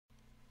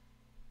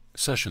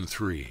Session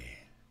 3.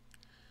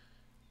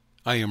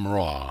 I am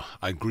Ra.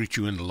 I greet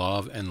you in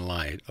love and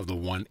light of the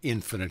one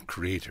infinite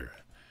Creator.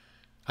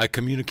 I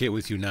communicate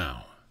with you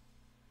now.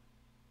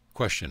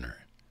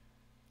 Questioner.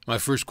 My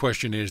first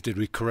question is, did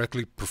we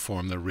correctly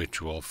perform the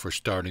ritual for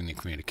starting the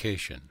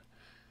communication?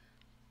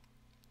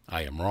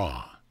 I am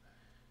Ra.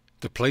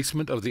 The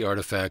placement of the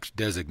artifacts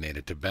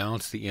designated to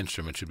balance the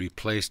instrument should be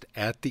placed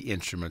at the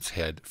instrument's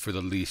head for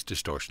the least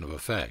distortion of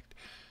effect.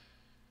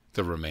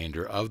 The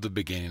remainder of the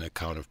beginning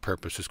account of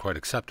purpose is quite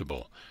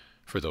acceptable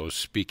for those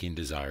speaking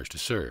desires to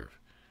serve.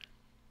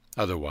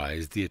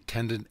 Otherwise, the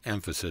attendant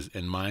emphasis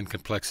in mind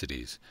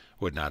complexities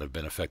would not have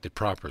been affected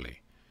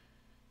properly.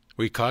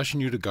 We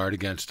caution you to guard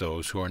against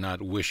those who are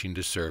not wishing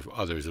to serve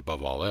others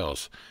above all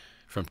else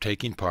from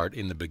taking part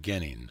in the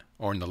beginning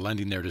or in the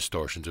lending their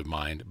distortions of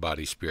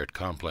mind-body-spirit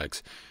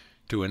complex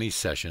to any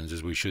sessions,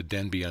 as we should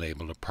then be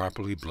unable to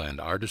properly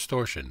blend our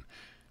distortion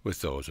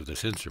with those of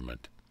this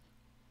instrument.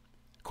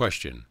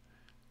 Question.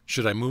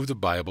 Should I move the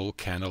Bible,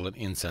 candle, and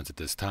incense at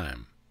this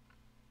time?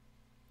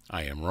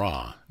 I am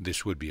Ra.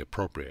 This would be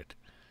appropriate.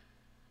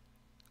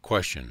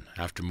 Question.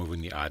 After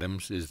moving the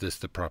items, is this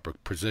the proper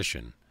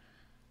position?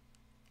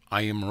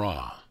 I am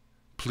Ra.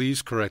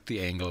 Please correct the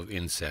angle of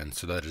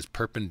incense so that it is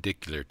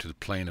perpendicular to the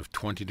plane of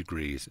 20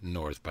 degrees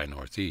north by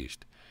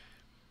northeast.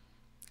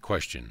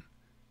 Question.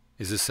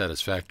 Is this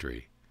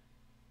satisfactory?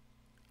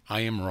 I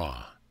am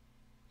Ra.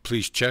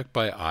 Please check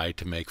by eye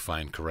to make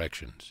fine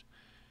corrections.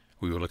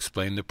 We will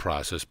explain the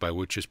process by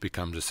which this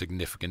becomes a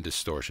significant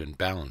distortion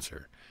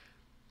balancer.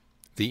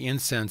 The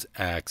incense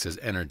acts as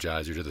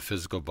energizer to the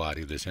physical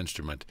body of this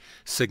instrument,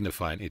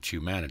 signifying its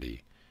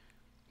humanity.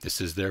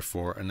 This is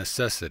therefore a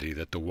necessity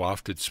that the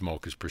wafted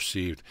smoke is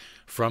perceived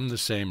from the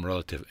same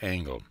relative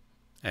angle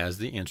as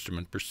the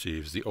instrument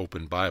perceives the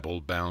open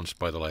Bible balanced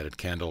by the lighted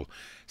candle,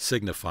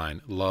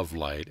 signifying love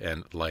light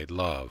and light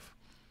love,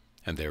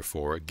 and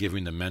therefore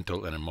giving the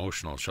mental and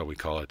emotional, shall we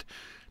call it,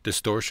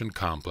 distortion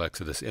complex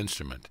of this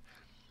instrument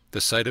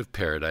the sight of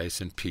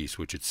paradise and peace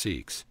which it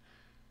seeks.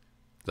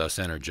 Thus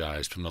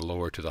energized from the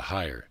lower to the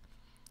higher,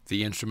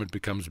 the instrument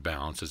becomes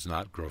balanced as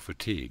not grow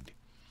fatigued.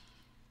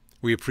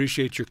 We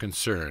appreciate your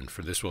concern,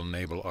 for this will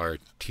enable our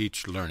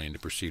teach learning to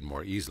proceed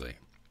more easily.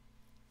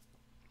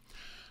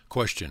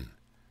 Question.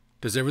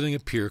 Does everything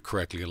appear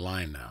correctly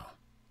aligned now?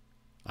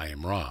 I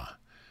am Ra.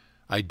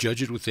 I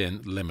judge it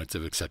within limits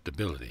of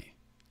acceptability.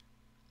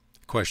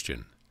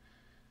 Question.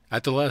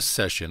 At the last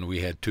session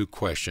we had two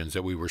questions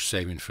that we were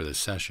saving for this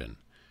session.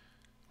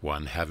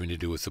 One having to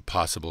do with the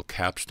possible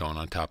capstone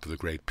on top of the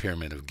Great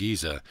Pyramid of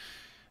Giza,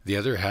 the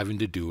other having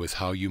to do with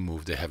how you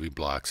move the heavy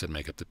blocks that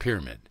make up the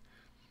pyramid.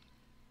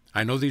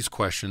 I know these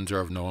questions are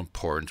of no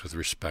importance with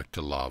respect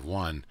to Law of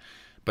One,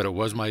 but it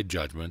was my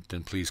judgment,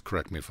 and please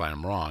correct me if I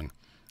am wrong,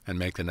 and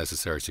make the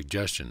necessary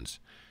suggestions,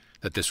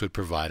 that this would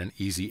provide an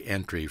easy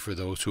entry for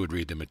those who would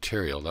read the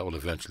material that will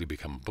eventually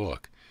become a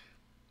book.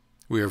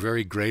 We are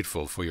very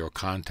grateful for your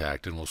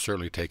contact and will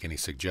certainly take any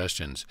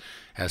suggestions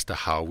as to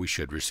how we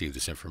should receive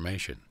this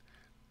information.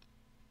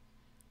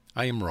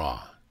 I am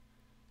Ra.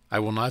 I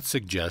will not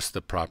suggest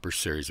the proper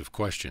series of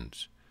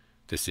questions.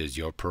 This is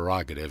your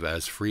prerogative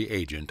as free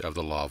agent of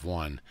the Law of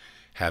One,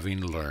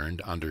 having learned,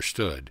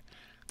 understood,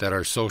 that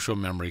our social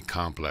memory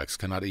complex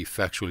cannot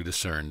effectually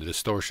discern the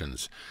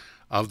distortions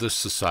of the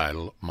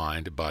societal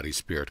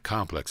mind-body-spirit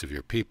complex of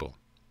your people.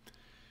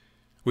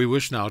 We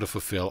wish now to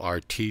fulfill our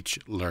teach,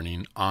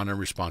 learning, honor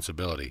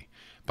responsibility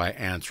by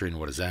answering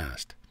what is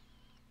asked.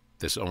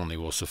 This only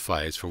will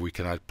suffice, for we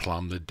cannot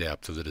plumb the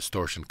depth of the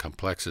distortion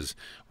complexes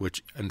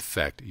which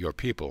infect your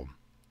people.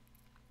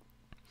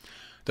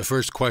 The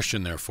first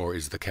question, therefore,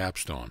 is the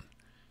capstone.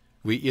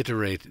 We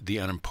iterate the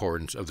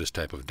unimportance of this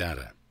type of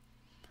data.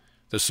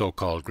 The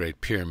so-called Great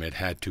Pyramid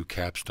had two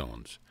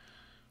capstones.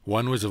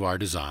 One was of our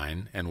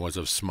design, and was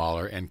of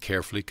smaller and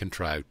carefully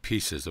contrived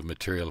pieces of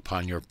material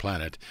upon your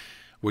planet,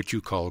 which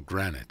you call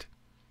granite.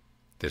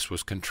 This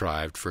was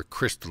contrived for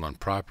crystalline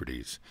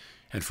properties,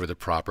 and for the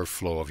proper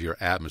flow of your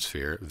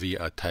atmosphere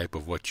via a type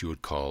of what you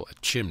would call a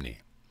chimney.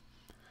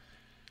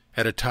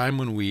 At a time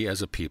when we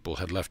as a people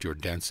had left your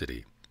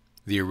density,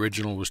 the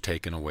original was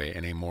taken away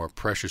and a more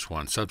precious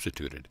one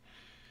substituted.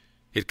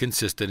 It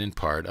consisted in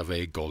part of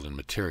a golden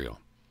material.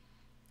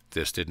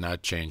 This did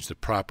not change the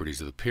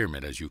properties of the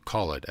pyramid, as you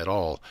call it, at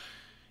all,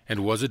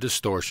 and was a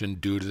distortion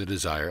due to the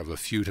desire of a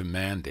few to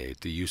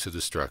mandate the use of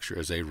the structure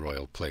as a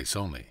royal place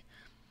only.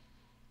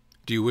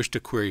 Do you wish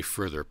to query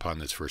further upon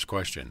this first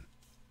question?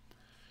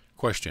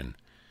 Question.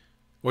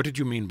 What did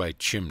you mean by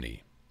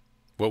chimney?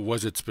 What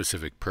was its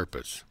specific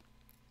purpose?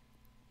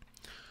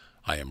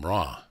 I am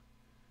Ra.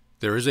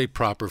 There is a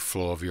proper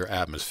flow of your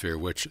atmosphere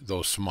which,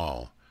 though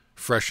small,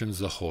 freshens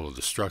the whole of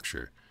the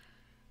structure.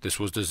 This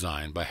was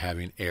designed by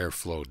having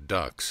airflow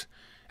ducts,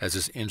 as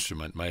this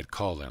instrument might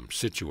call them,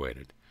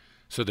 situated,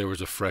 so there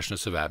was a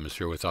freshness of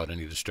atmosphere without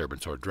any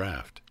disturbance or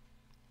draft.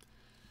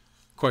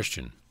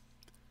 Question.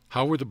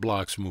 How were the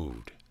blocks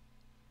moved?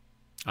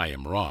 I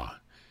am Ra.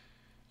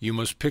 You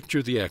must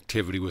picture the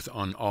activity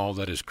within all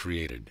that is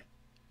created.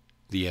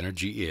 The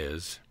energy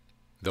is,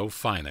 though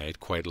finite,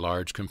 quite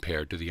large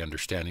compared to the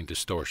understanding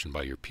distortion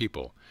by your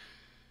people.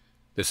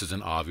 This is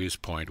an obvious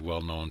point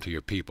well known to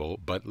your people,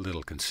 but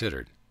little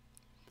considered.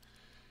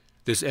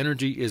 This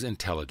energy is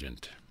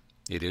intelligent.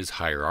 It is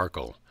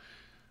hierarchical,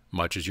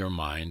 much as your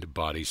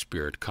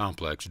mind-body-spirit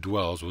complex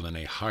dwells within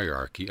a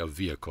hierarchy of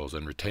vehicles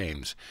and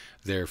retains,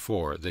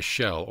 therefore, the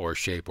shell or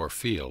shape or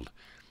field,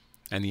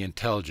 and the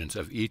intelligence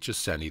of each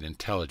ascending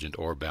intelligent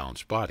or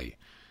balanced body.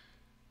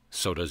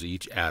 So does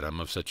each atom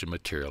of such a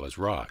material as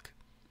rock.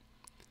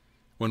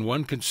 When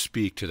one can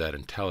speak to that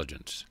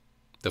intelligence,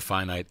 the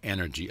finite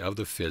energy of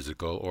the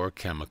physical or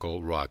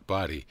chemical rock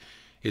body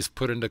is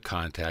put into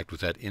contact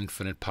with that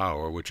infinite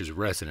power which is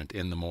resident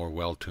in the more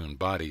well-tuned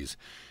bodies,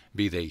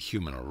 be they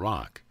human or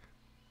rock.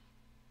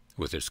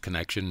 With this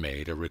connection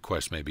made, a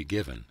request may be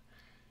given.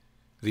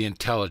 The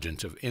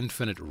intelligence of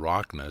infinite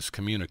rockness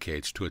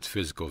communicates to its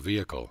physical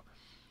vehicle,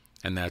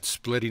 and that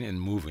splitting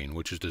and moving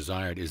which is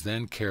desired is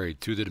then carried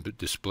through the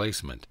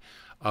displacement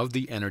of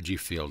the energy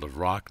field of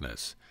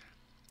rockness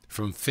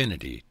from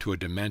finity to a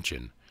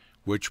dimension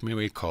which we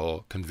may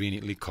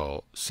conveniently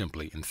call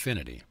simply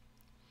infinity.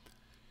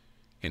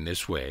 In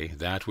this way,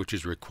 that which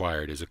is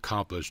required is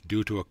accomplished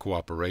due to a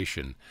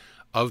cooperation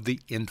of the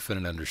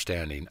infinite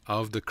understanding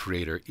of the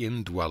Creator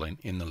indwelling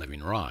in the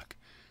living rock.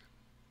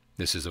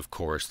 This is, of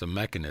course, the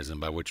mechanism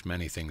by which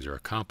many things are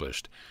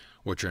accomplished,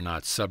 which are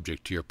not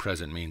subject to your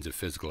present means of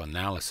physical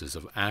analysis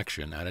of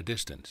action at a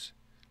distance.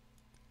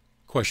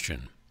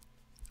 Question.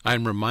 I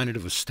am reminded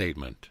of a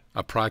statement,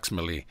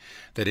 approximately,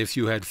 that if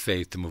you had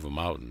faith to move a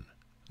mountain,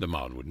 the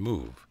mountain would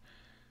move.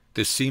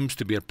 This seems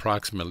to be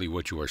approximately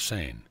what you are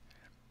saying,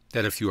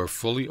 that if you are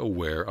fully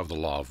aware of the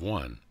law of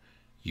one,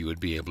 you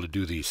would be able to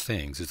do these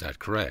things. Is that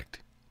correct?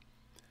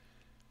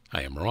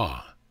 I am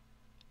raw.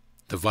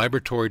 The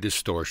vibratory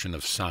distortion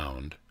of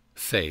sound,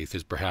 faith,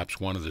 is perhaps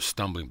one of the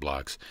stumbling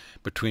blocks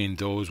between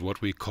those what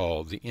we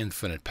call the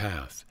infinite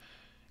path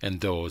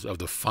and those of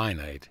the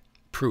finite,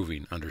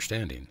 proving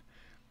understanding.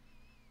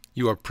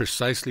 You are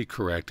precisely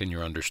correct in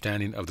your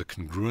understanding of the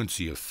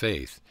congruency of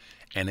faith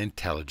and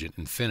intelligent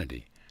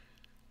infinity.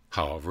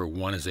 However,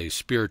 one is a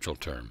spiritual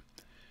term,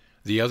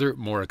 the other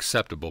more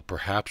acceptable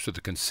perhaps to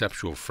the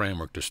conceptual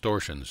framework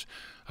distortions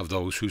of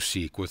those who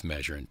seek with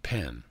measure and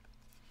pen.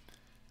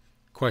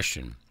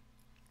 Question.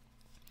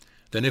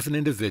 Then if an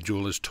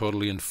individual is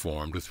totally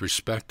informed with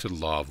respect to the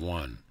law of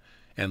one,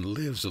 and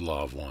lives the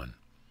law of one,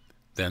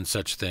 then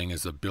such thing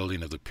as the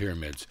building of the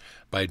pyramids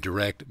by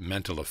direct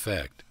mental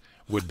effect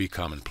would be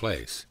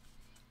commonplace.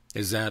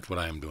 Is that what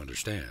I am to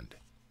understand?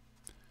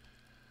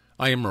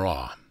 I am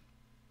raw.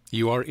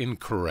 You are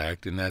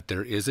incorrect in that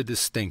there is a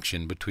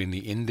distinction between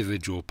the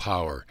individual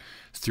power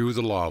through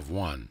the law of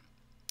one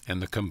and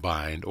the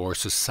combined or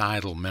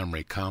societal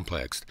memory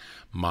complex,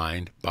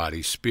 mind,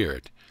 body,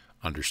 spirit,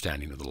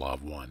 understanding of the law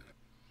of one.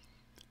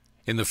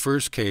 In the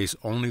first case,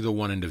 only the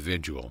one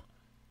individual,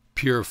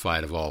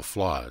 purified of all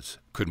flaws,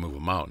 could move a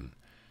mountain.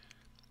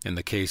 In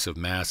the case of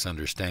mass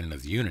understanding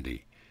of the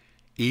unity,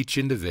 each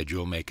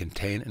individual may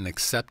contain an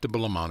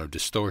acceptable amount of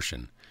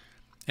distortion,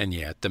 and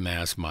yet the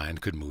mass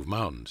mind could move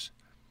mountains.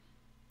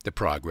 The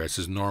progress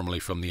is normally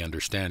from the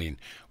understanding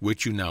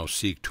which you now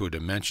seek to a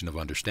dimension of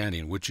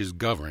understanding which is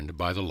governed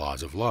by the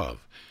laws of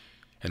love,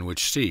 and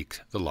which seeks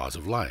the laws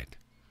of light.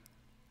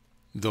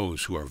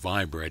 Those who are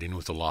vibrating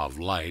with the law of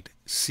light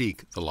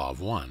seek the law of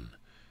one.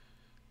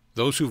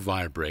 Those who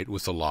vibrate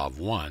with the law of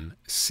one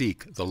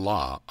seek the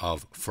law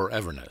of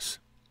foreverness.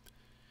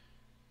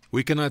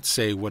 We cannot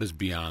say what is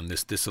beyond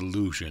this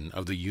disillusion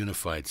of the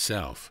unified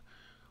self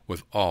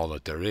with all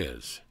that there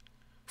is,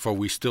 for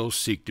we still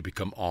seek to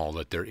become all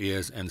that there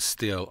is, and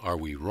still are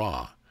we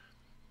raw.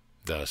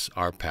 Thus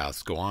our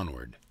paths go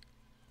onward.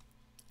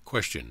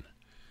 Question.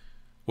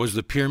 Was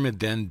the pyramid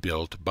then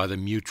built by the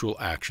mutual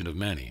action of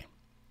many?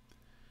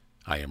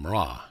 I am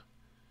raw.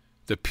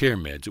 The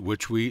pyramids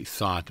which we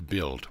thought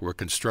built were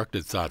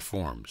constructed thought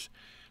forms,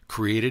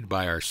 created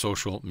by our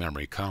social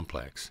memory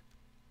complex.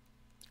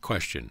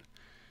 Question.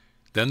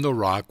 Then the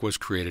rock was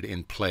created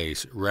in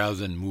place rather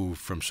than moved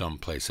from some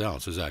place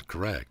else. Is that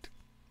correct?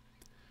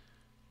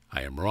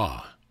 I am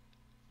raw.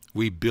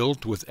 We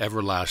built with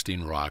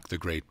everlasting rock the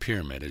Great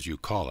Pyramid, as you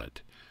call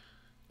it.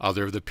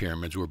 Other of the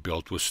pyramids were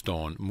built with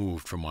stone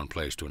moved from one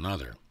place to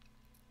another.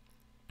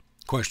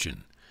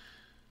 Question.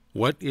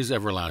 What is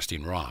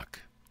everlasting rock?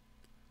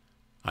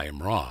 I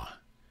am raw.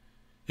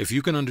 If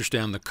you can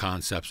understand the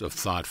concepts of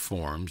thought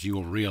forms, you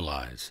will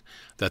realize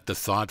that the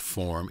thought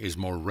form is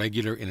more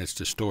regular in its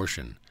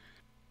distortion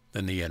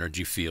than the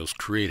energy fields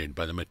created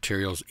by the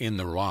materials in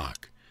the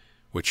rock,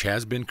 which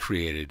has been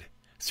created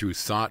through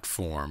thought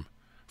form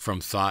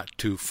from thought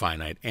to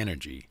finite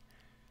energy,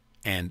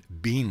 and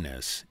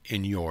beingness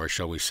in your,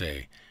 shall we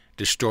say,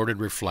 distorted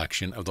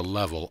reflection of the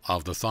level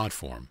of the thought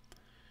form.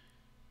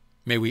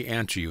 May we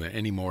answer you in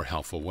any more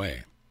helpful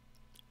way?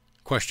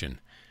 Question.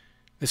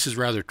 This is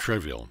rather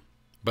trivial,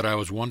 but I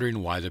was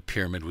wondering why the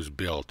pyramid was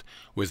built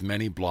with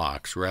many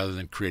blocks rather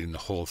than creating the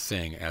whole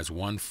thing as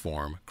one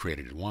form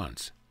created at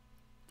once.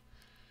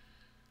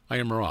 I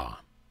am raw.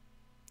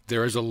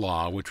 There is a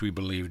law which we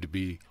believe to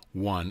be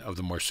one of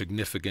the more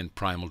significant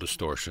primal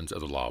distortions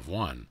of the law of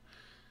one.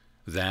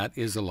 That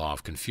is the law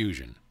of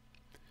confusion.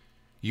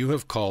 You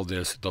have called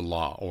this the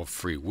law of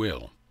free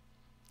will.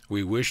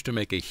 We wish to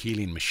make a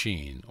healing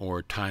machine,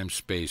 or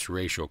time-space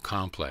ratio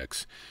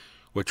complex,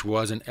 which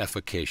was as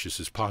efficacious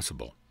as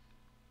possible.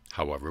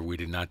 However, we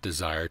did not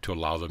desire to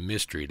allow the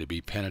mystery to be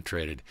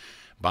penetrated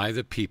by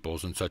the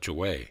peoples in such a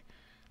way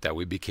that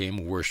we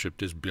became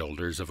worshipped as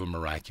builders of a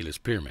miraculous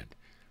pyramid.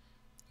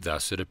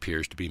 Thus it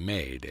appears to be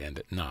made,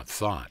 and not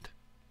thought.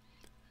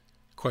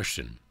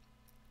 Question.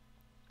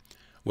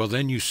 Well,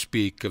 then you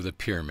speak of the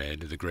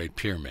pyramid, the Great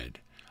Pyramid,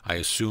 I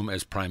assume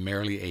as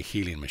primarily a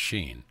healing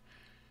machine,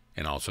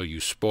 and also you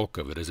spoke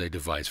of it as a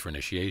device for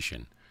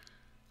initiation.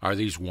 Are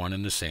these one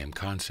and the same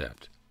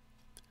concept?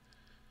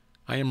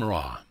 I am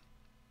Ra.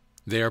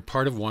 They are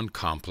part of one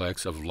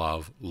complex of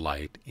love,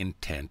 light,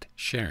 intent,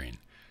 sharing.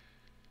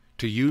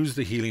 To use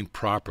the healing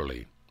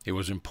properly, it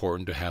was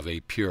important to have a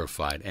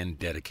purified and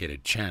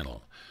dedicated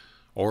channel,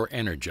 or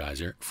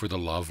energizer, for the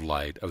love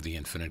light of the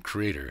infinite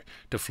Creator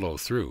to flow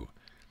through.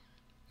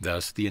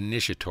 Thus, the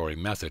initiatory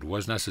method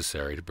was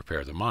necessary to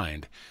prepare the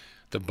mind,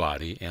 the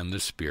body, and the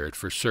spirit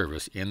for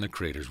service in the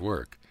Creator's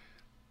work.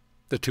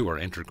 The two are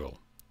integral.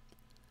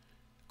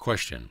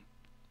 Question.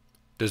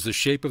 Does the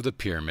shape of the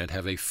pyramid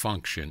have a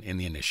function in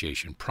the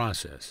initiation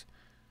process?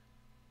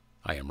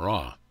 I am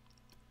Ra.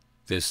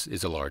 This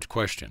is a large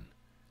question.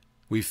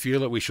 We feel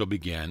that we shall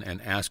begin and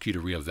ask you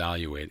to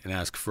reevaluate and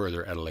ask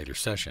further at a later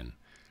session.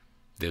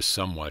 This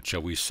somewhat,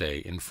 shall we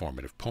say,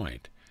 informative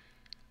point.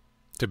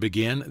 To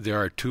begin, there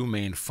are two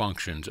main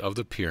functions of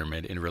the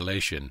pyramid in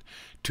relation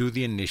to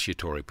the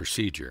initiatory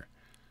procedure.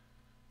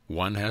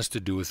 One has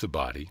to do with the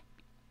body.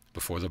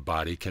 Before the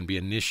body can be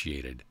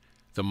initiated,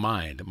 the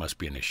mind must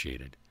be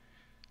initiated.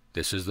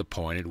 This is the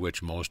point at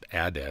which most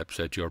adepts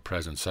at your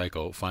present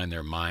cycle find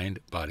their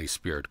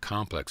mind-body-spirit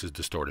complexes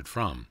distorted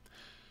from.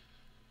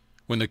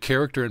 When the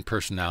character and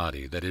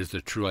personality, that is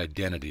the true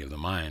identity of the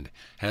mind,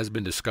 has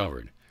been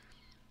discovered,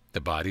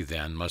 the body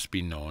then must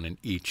be known in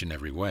each and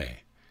every way.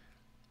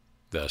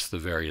 Thus, the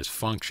various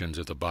functions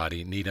of the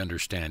body need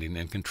understanding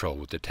and control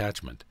with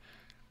detachment.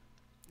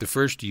 The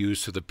first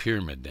use of the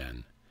pyramid,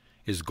 then,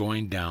 is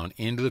going down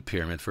into the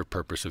pyramid for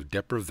purpose of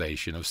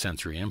deprivation of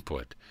sensory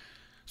input,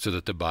 so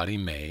that the body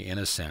may, in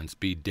a sense,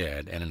 be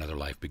dead and another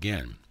life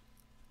begin.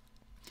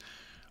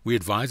 We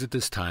advise at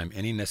this time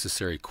any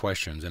necessary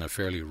questions and a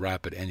fairly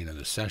rapid ending of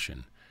the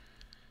session.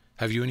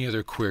 Have you any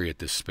other query at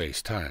this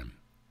space-time?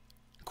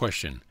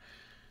 Question.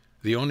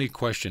 The only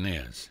question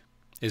is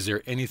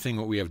there anything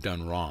that we have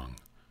done wrong,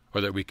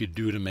 or that we could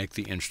do to make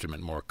the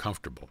instrument more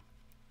comfortable?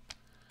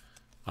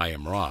 I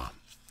am Ra.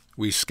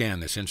 We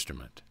scan this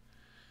instrument.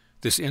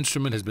 This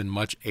instrument has been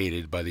much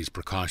aided by these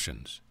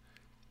precautions.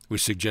 We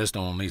suggest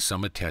only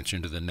some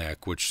attention to the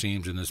neck, which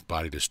seems in this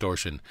body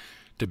distortion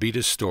to be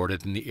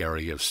distorted in the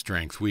area of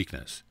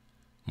strength-weakness.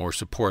 More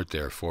support,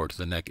 therefore, to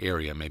the neck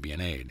area may be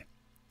an aid.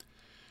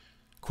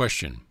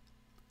 Question.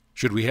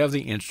 Should we have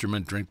the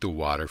instrument drink the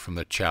water from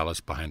the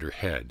chalice behind her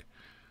head,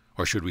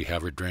 or should we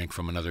have her drink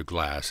from another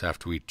glass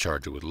after we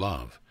charge it with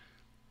love?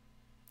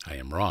 I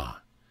am Ra.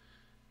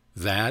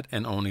 That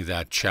and only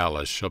that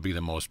chalice shall be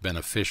the most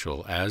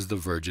beneficial as the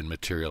virgin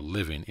material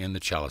living in the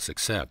chalice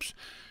accepts,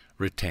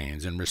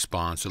 retains, and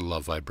responds to the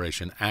love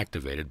vibration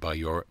activated by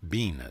your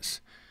beingness.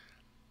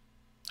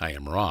 I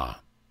am Ra.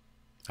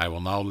 I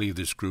will now leave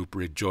this group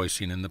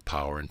rejoicing in the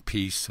power and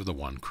peace of the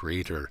one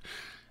Creator,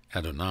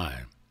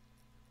 Adonai.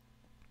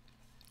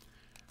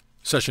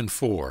 Session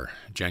 4,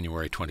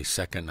 January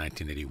 22,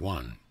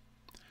 1981.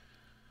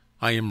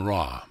 I am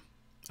Ra.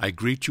 I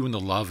greet you in the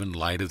love and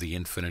light of the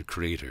infinite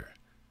Creator.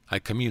 I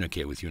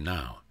communicate with you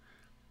now.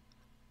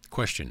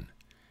 Question.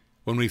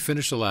 When we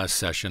finished the last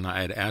session,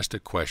 I had asked a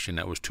question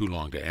that was too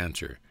long to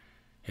answer.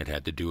 It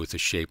had to do with the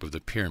shape of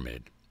the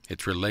pyramid,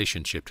 its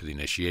relationship to the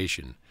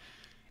initiation.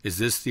 Is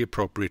this the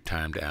appropriate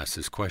time to ask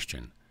this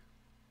question?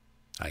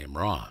 I am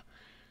Ra.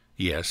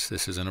 Yes,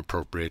 this is an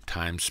appropriate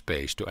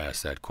time-space to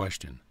ask that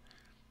question.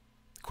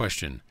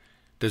 Question.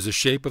 Does the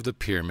shape of the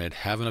pyramid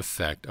have an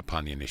effect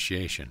upon the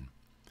initiation?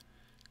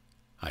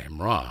 I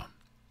am Ra.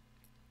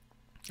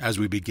 As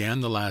we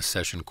began the last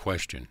session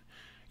question,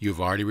 you have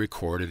already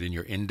recorded in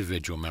your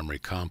individual memory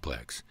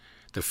complex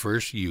the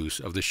first use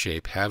of the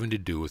shape having to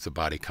do with the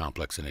body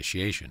complex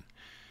initiation.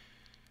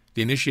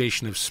 The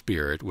initiation of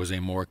spirit was a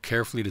more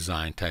carefully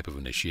designed type of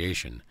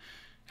initiation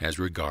as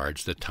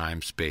regards the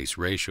time-space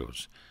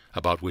ratios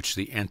about which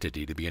the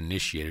entity to be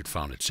initiated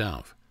found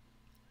itself.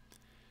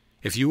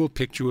 If you will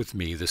picture with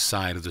me the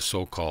side of the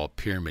so-called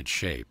pyramid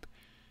shape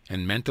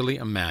and mentally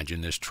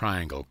imagine this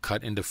triangle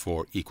cut into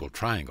 4 equal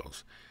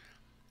triangles,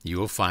 you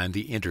will find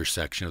the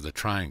intersection of the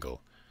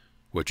triangle,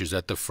 which is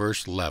at the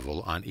first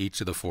level on each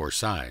of the 4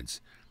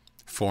 sides,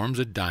 forms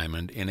a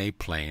diamond in a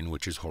plane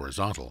which is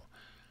horizontal.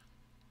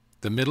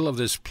 The middle of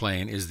this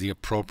plane is the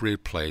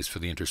appropriate place for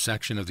the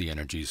intersection of the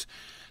energies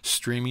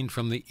streaming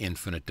from the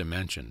infinite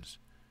dimensions,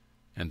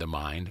 and the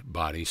mind,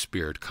 body,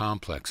 spirit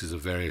complexes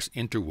of various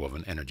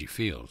interwoven energy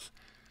fields.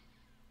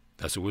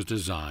 Thus it was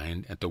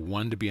designed that the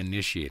one to be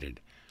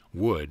initiated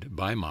would,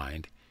 by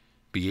mind,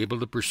 be able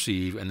to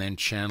perceive and then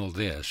channel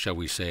this, shall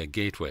we say, a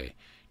gateway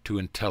to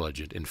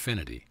intelligent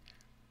infinity.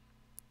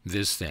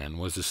 This, then,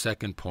 was the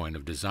second point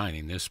of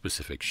designing this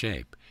specific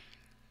shape.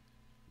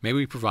 May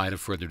we provide a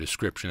further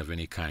description of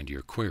any kind to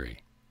your query?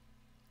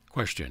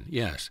 Question: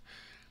 yes.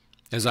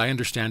 As I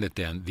understand it,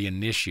 then, the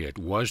initiate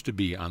was to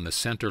be on the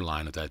center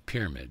line of that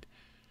pyramid,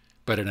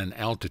 but at an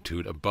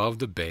altitude above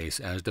the base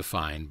as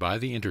defined by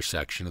the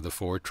intersection of the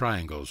four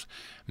triangles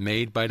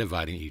made by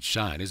dividing each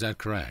side. Is that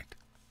correct?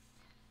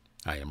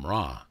 I am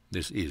Ra.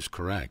 This is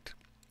correct.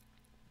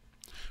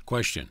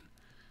 Question: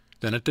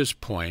 then at this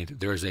point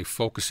there is a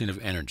focusing of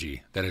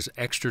energy that is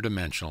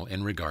extra-dimensional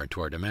in regard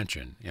to our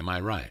dimension. Am I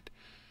right?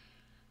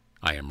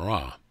 I am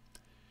Ra.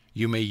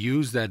 You may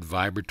use that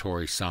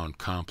vibratory sound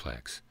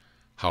complex.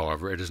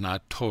 However, it is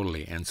not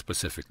totally and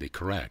specifically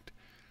correct.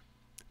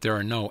 There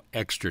are no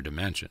extra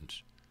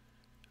dimensions.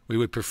 We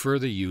would prefer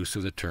the use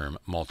of the term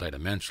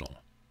multidimensional.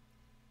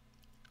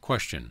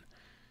 Question: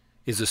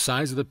 is the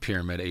size of the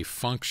pyramid a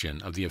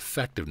function of the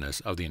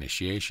effectiveness of the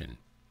initiation?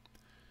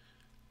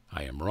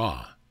 I am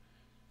Ra.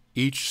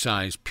 Each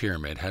size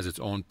pyramid has its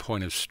own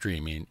point of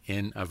streaming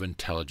in of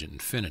intelligent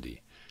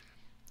infinity.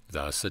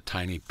 Thus, a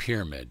tiny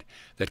pyramid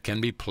that can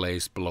be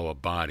placed below a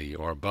body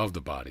or above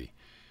the body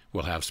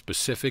will have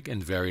specific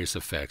and various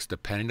effects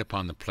depending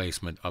upon the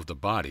placement of the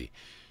body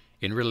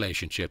in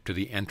relationship to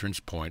the entrance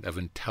point of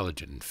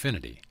intelligent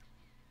infinity.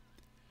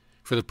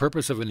 For the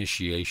purpose of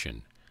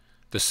initiation,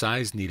 the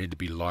size needed to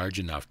be large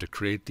enough to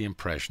create the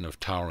impression of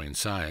towering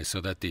size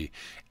so that the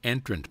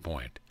entrance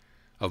point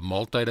of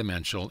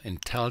multidimensional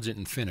intelligent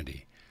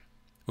infinity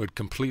would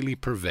completely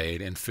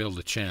pervade and fill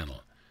the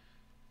channel,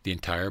 the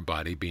entire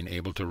body being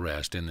able to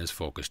rest in this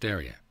focused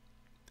area.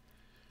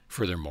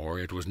 Furthermore,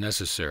 it was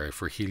necessary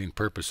for healing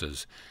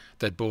purposes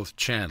that both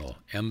channel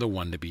and the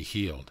one to be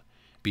healed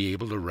be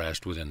able to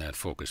rest within that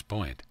focus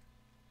point.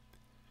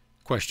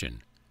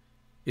 Question: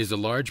 is the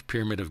large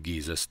pyramid of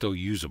Giza still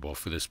usable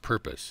for this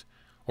purpose,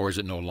 or is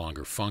it no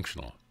longer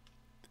functional?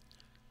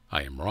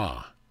 I am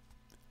Ra.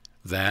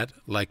 That,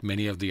 like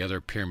many of the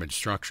other pyramid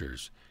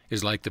structures,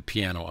 is like the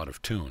piano out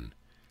of tune.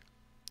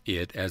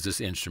 It, as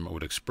this instrument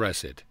would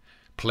express it,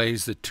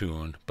 plays the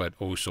tune, but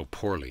oh so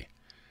poorly.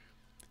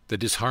 The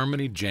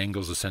disharmony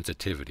jangles the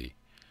sensitivity.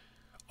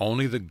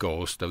 Only the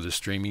ghost of the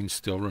streaming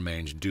still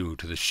remains due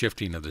to the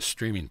shifting of the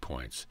streaming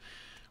points,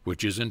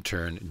 which is in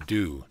turn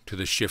due to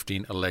the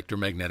shifting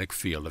electromagnetic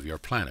field of your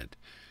planet,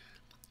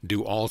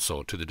 due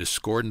also to the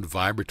discordant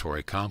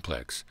vibratory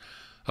complex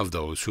of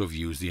those who have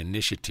used the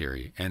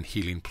initiatory and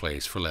healing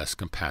place for less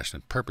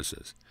compassionate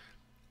purposes.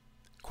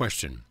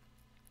 Question: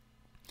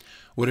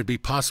 would it be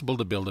possible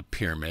to build a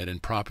pyramid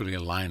and properly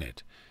align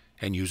it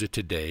and use it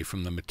today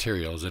from the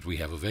materials that we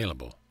have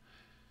available?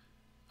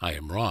 I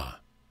am Ra.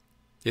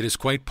 It is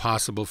quite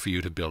possible for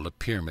you to build a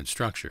pyramid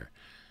structure.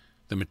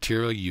 The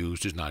material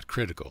used is not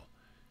critical,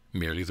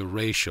 merely the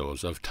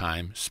ratios of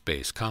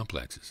time-space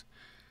complexes.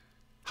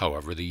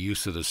 However, the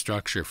use of the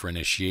structure for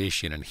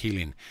initiation and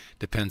healing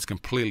depends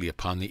completely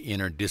upon the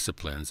inner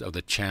disciplines of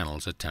the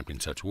channels attempting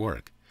such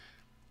work.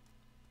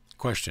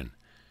 Question: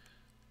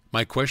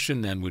 my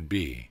question then would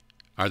be,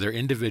 are there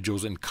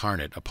individuals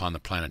incarnate upon the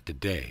planet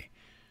today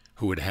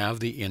who would have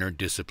the inner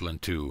discipline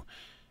to,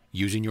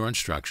 using your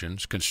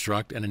instructions,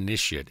 construct and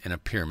initiate in a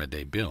pyramid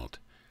they built?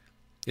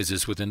 Is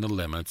this within the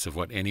limits of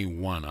what any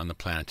one on the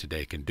planet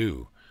today can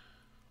do,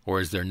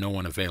 or is there no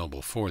one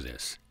available for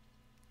this?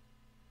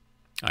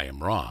 I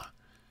am Ra.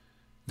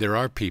 There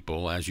are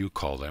people, as you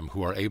call them,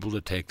 who are able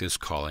to take this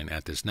calling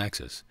at this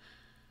nexus.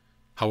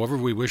 However,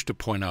 we wish to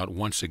point out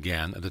once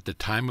again that the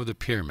time of the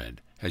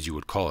pyramid, as you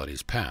would call it,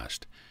 is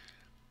past.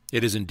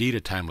 It is indeed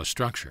a timeless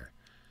structure.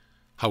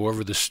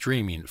 However, the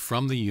streaming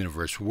from the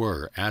universe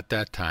were, at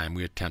that time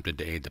we attempted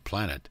to aid the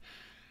planet,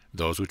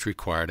 those which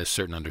required a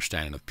certain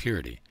understanding of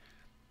purity.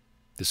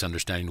 This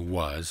understanding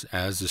was,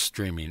 as the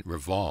streaming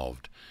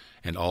revolved,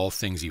 and all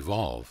things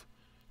evolve,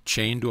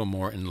 chained to a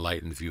more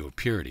enlightened view of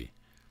purity.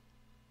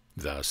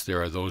 Thus,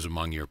 there are those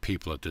among your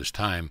people at this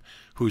time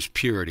whose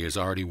purity is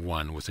already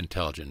one with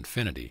intelligent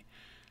infinity.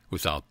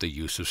 Without the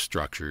use of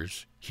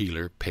structures,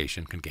 healer,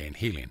 patient can gain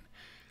healing.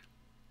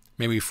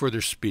 May we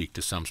further speak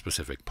to some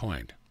specific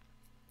point?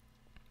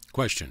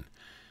 Question: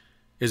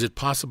 is it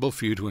possible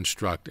for you to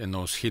instruct in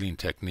those healing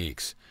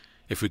techniques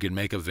if we could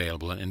make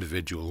available an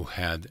individual who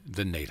had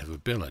the native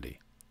ability?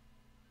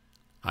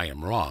 I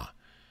am Ra.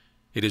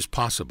 It is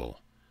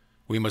possible.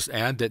 We must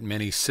add that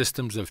many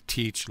systems of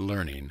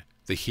teach-learning,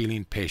 the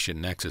healing-patient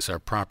nexus, are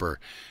proper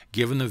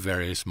given the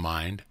various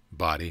mind,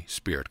 body,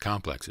 spirit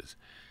complexes.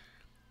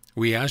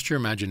 We asked your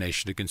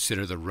imagination to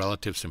consider the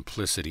relative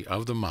simplicity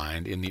of the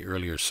mind in the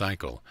earlier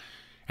cycle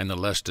and the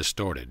less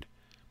distorted,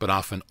 but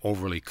often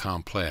overly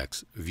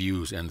complex,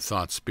 views and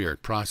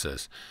thought-spirit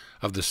process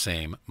of the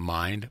same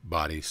mind,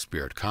 body,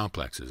 spirit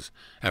complexes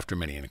after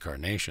many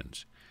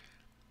incarnations.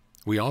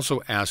 We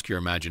also ask your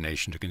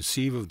imagination to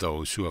conceive of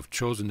those who have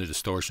chosen the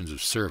distortions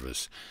of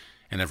service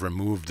and have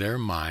removed their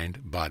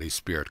mind, body,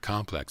 spirit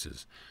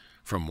complexes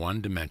from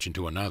one dimension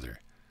to another,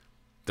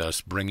 thus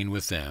bringing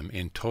with them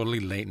in totally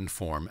latent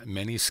form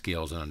many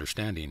skills and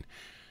understanding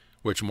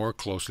which more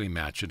closely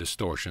match the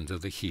distortions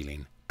of the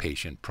healing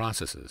patient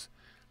processes.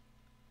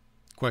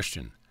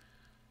 Question.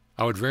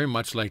 I would very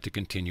much like to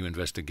continue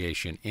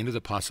investigation into the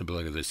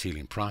possibility of this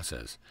healing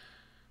process,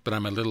 but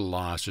I'm a little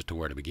lost as to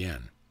where to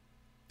begin.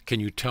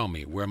 Can you tell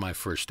me where my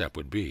first step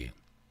would be?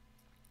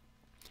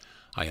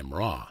 I am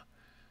Ra.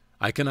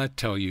 I cannot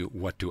tell you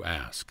what to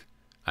ask.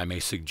 I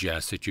may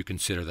suggest that you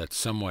consider that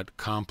somewhat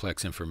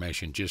complex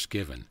information just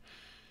given,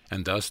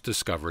 and thus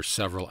discover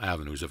several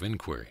avenues of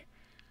inquiry.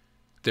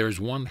 There is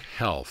one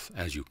health,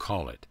 as you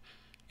call it,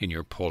 in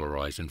your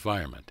polarized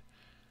environment,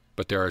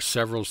 but there are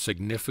several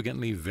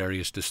significantly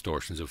various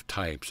distortions of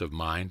types of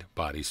mind,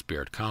 body,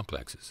 spirit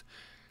complexes.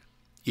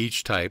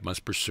 Each type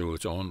must pursue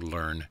its own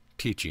learned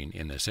teaching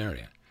in this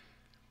area.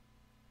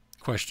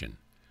 Question.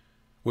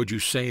 Would you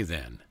say,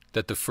 then,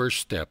 that the first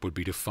step would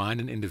be to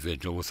find an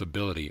individual with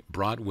ability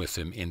brought with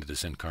him into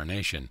this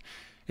incarnation?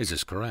 Is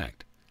this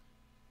correct?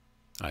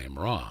 I am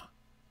Ra.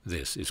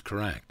 This is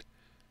correct.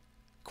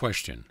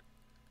 Question.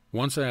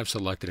 Once I have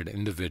selected an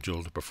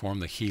individual to perform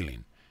the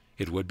healing,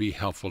 it would be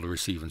helpful to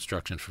receive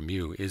instructions from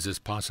you. Is this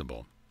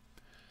possible?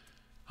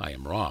 I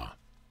am Ra.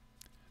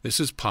 This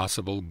is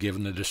possible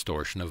given the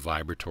distortion of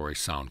vibratory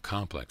sound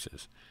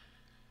complexes.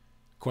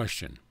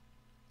 Question.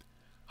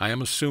 I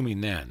am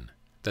assuming, then,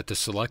 that the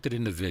selected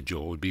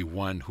individual would be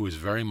one who is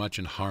very much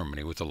in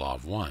harmony with the law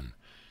of one.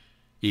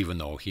 Even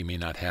though he may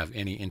not have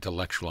any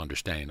intellectual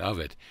understanding of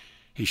it,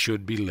 he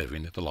should be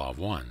living the law of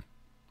one.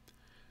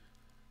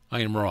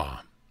 I am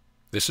Ra.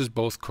 This is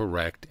both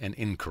correct and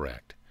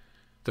incorrect.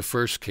 The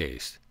first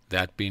case,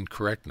 that being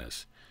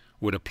correctness,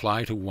 would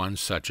apply to one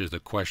such as the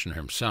questioner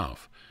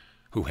himself,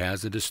 who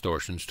has the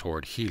distortions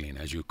toward healing,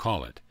 as you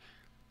call it.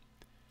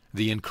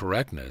 The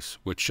incorrectness,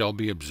 which shall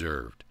be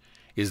observed,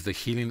 is the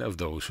healing of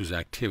those whose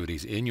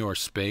activities in your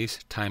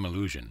space-time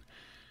illusion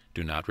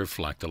do not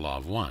reflect the law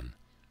of one,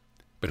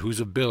 but whose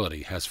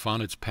ability has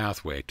found its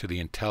pathway to the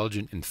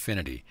intelligent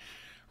infinity,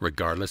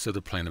 regardless of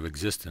the plane of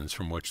existence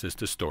from which this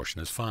distortion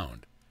is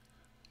found.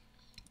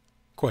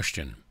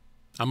 Question.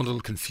 I'm a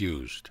little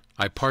confused.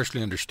 I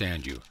partially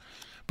understand you,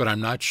 but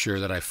I'm not sure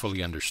that I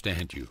fully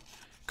understand you.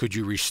 Could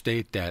you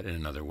restate that in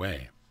another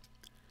way?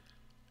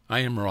 I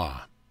am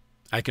Ra.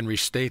 I can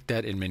restate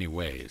that in many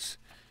ways.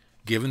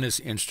 Given this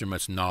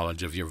instrument's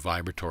knowledge of your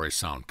vibratory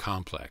sound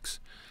complex,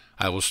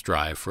 I will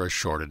strive for a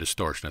shorter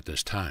distortion at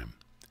this time.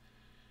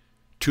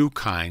 Two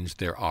kinds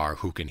there are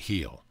who can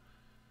heal.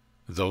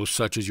 Those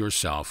such as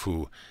yourself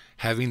who,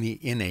 having the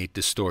innate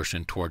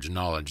distortion towards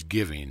knowledge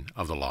giving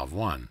of the law of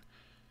one,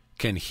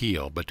 can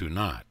heal but do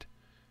not,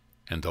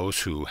 and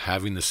those who,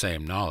 having the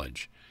same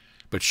knowledge,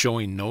 but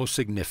showing no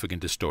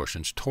significant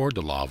distortions toward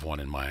the law of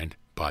one in mind,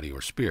 body,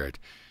 or spirit,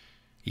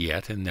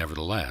 yet and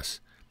nevertheless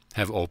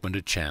have opened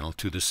a channel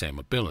to the same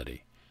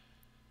ability.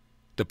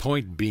 The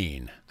point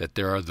being that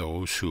there are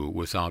those who,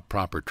 without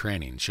proper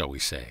training, shall we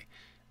say,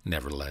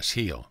 nevertheless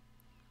heal.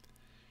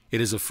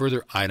 It is a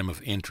further item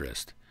of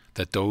interest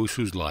that those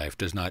whose life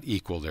does not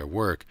equal their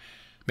work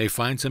may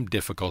find some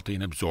difficulty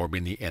in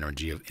absorbing the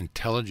energy of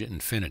intelligent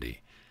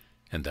infinity,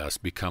 and thus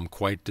become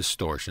quite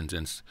distortions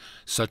in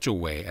such a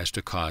way as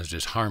to cause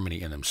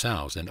disharmony in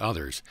themselves and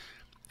others,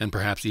 and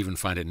perhaps even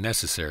find it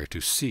necessary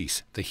to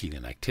cease the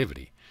healing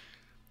activity.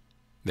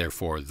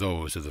 Therefore,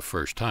 those of the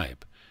first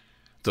type,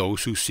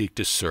 those who seek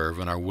to serve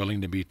and are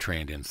willing to be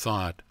trained in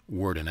thought,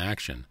 word, and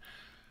action,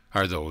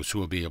 are those who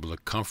will be able to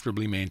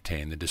comfortably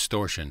maintain the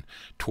distortion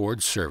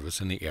towards service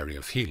in the area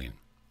of healing.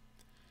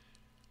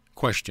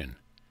 Question.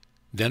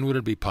 Then would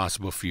it be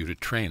possible for you to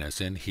train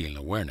us in healing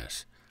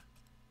awareness?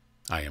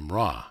 I am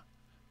Ra.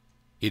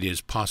 It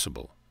is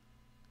possible.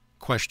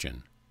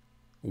 Question.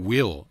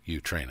 Will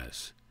you train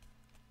us?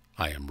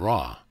 I am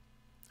Ra.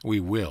 We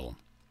will.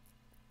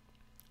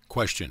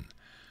 Question.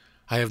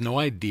 I have no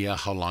idea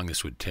how long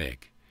this would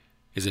take.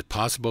 Is it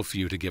possible for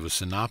you to give a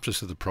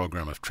synopsis of the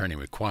program of training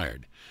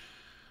required?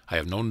 I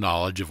have no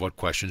knowledge of what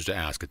questions to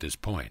ask at this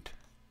point.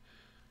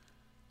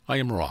 I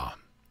am Ra.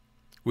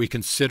 We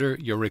consider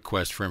your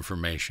request for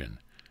information,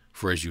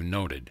 for as you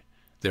noted,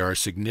 there are a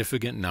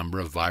significant number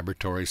of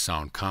vibratory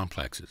sound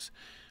complexes,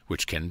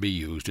 which can be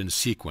used in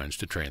sequence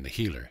to train the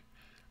healer.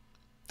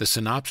 The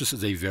synopsis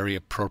is a very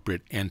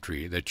appropriate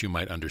entry that you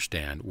might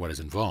understand what is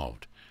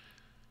involved.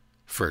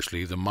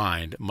 Firstly, the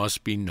mind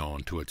must be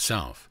known to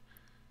itself.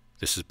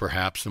 This is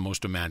perhaps the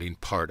most demanding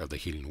part of the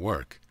healing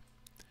work.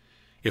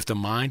 If the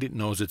mind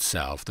knows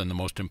itself, then the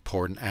most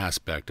important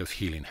aspect of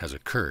healing has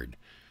occurred.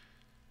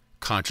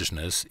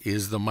 Consciousness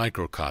is the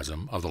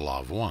microcosm of the law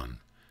of one.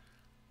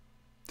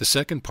 The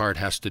second part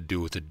has to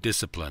do with the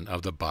discipline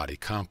of the body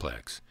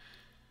complex.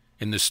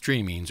 In the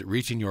streamings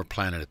reaching your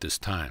planet at this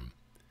time,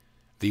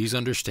 these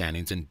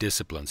understandings and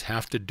disciplines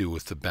have to do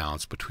with the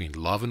balance between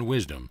love and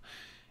wisdom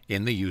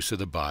in the use of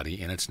the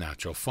body in its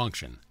natural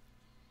function.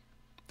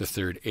 The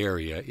third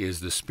area is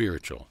the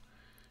spiritual,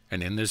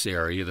 and in this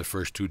area the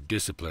first two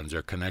disciplines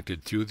are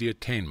connected through the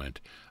attainment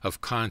of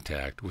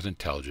contact with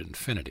intelligent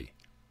infinity.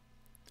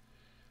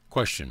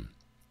 Question.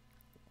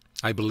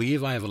 I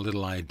believe I have a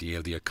little idea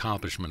of the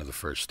accomplishment of the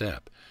first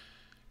step.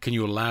 Can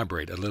you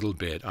elaborate a little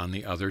bit on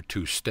the other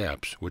 2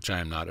 steps, which I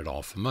am not at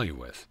all familiar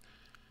with?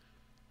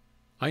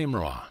 I am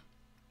Ra.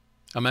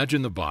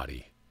 Imagine the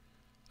body.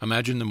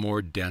 Imagine the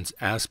more dense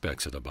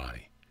aspects of the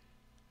body.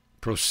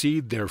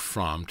 Proceed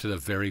therefrom to the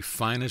very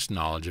finest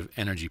knowledge of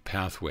energy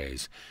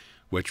pathways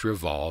which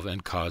revolve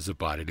and cause the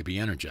body to be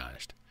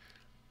energized.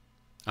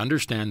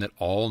 Understand that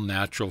all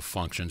natural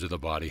functions of the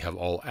body have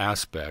all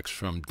aspects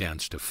from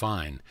dense to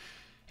fine,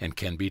 and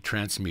can be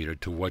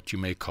transmuted to what you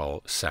may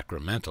call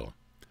sacramental.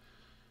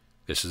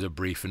 This is a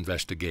brief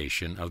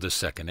investigation of the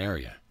second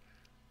area.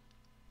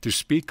 To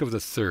speak of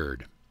the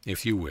third,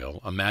 if you will,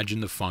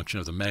 imagine the function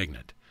of the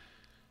magnet.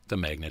 The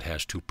magnet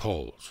has 2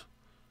 poles.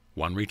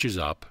 One reaches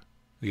up,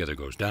 the other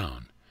goes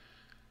down.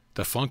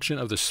 The function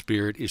of the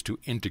spirit is to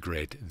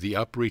integrate the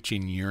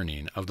upreaching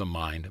yearning of the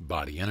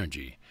mind-body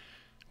energy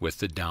with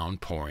the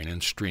downpouring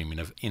and streaming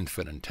of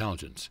infinite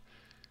intelligence.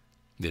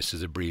 This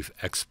is a brief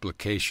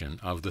explication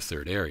of the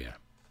third area.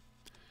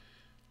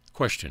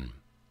 Question.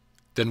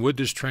 Then would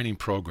this training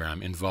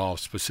program involve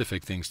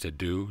specific things to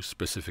do,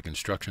 specific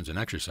instructions and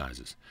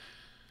exercises?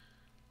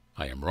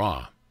 I am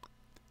Ra.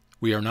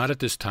 We are not at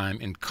this time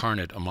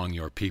incarnate among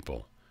your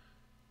people.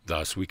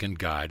 Thus we can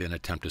guide and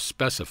attempt to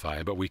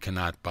specify, but we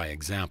cannot by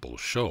example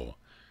show.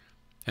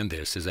 And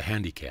this is a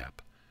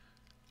handicap.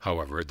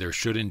 However, there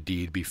should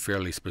indeed be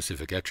fairly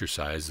specific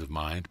exercises of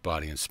mind,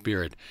 body, and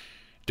spirit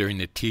during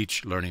the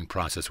teach-learning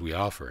process we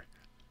offer.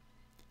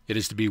 It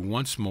is to be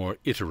once more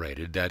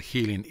iterated that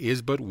healing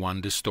is but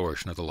one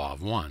distortion of the law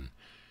of one.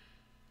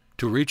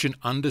 To reach an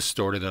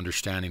undistorted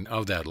understanding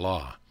of that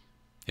law,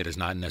 it is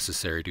not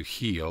necessary to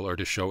heal or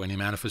to show any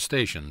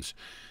manifestations,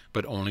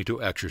 but only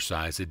to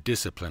exercise the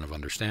discipline of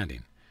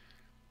understanding.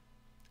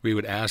 We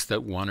would ask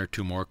that 1 or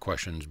 2 more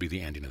questions be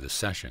the ending of this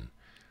session.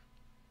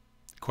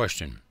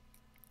 Question.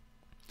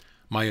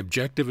 My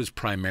objective is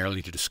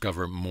primarily to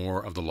discover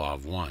more of the law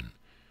of one,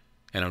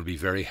 and it would be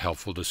very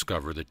helpful to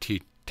discover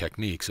the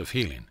techniques of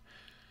healing.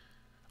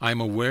 I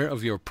am aware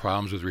of your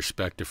problems with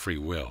respect to free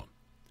will.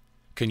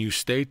 Can you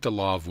state the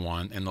law of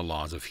one and the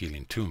laws of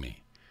healing to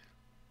me?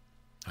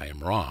 I am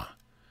Ra.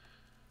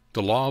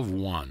 The law of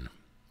one,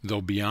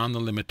 though beyond the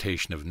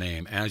limitation of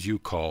name, as you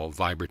call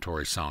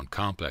vibratory sound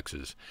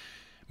complexes,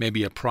 may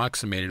be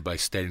approximated by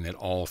stating that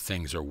all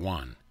things are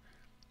one,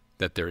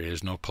 that there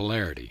is no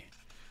polarity,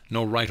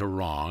 no right or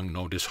wrong,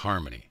 no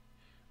disharmony,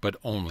 but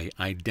only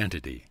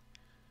identity.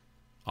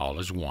 All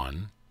is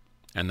one,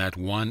 and that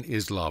one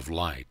is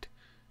love-light,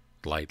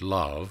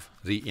 light-love,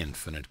 the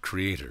infinite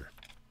creator.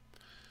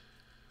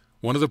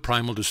 One of the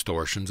primal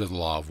distortions of the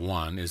law of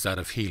one is that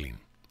of healing.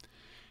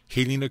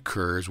 Healing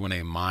occurs when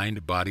a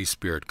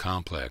mind-body-spirit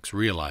complex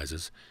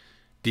realizes,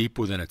 deep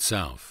within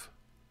itself,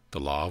 the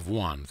law of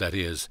one, that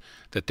is,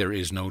 that there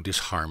is no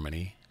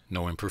disharmony,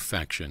 no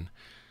imperfection,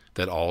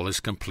 that all is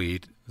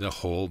complete, the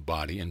whole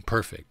body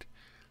imperfect.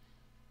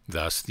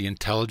 Thus, the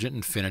intelligent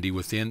infinity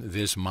within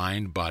this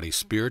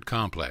mind-body-spirit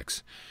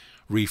complex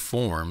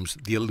reforms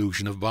the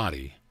illusion of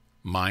body,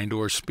 mind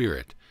or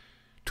spirit,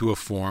 to a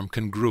form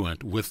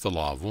congruent with the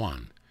law of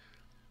one.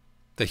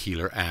 The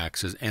healer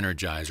acts as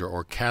energizer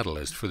or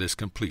catalyst for this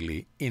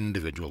completely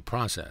individual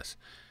process.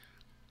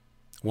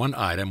 One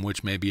item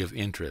which may be of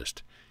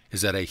interest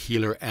is that a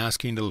healer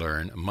asking to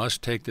learn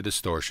must take the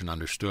distortion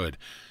understood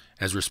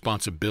as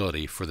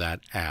responsibility for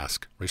that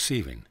ask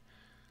receiving.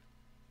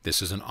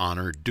 This is an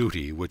honored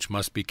duty which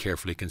must be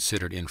carefully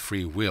considered in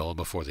free will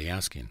before the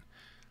asking.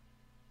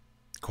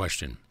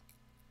 Question.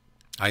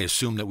 I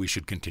assume that we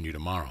should continue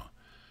tomorrow.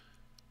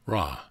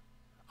 Ra.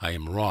 I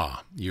am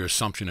Ra. Your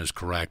assumption is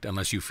correct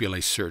unless you feel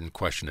a certain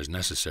question is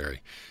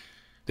necessary.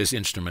 This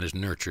instrument is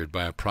nurtured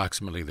by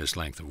approximately this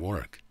length of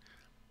work.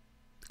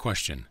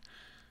 Question.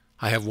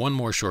 I have one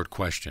more short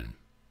question.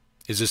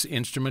 Is this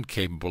instrument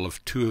capable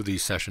of 2 of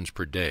these sessions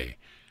per day,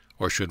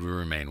 or should we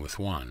remain with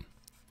 1?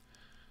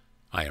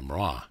 I am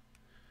Ra.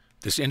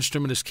 This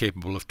instrument is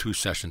capable of 2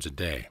 sessions a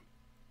day.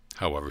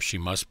 However, she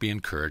must be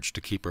encouraged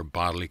to keep her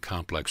bodily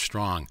complex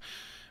strong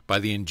by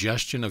the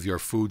ingestion of your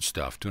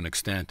foodstuff to an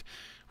extent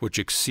which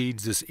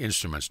exceeds this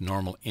instrument's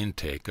normal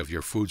intake of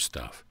your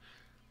foodstuff.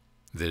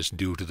 This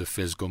due to the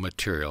physical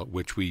material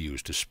which we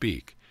use to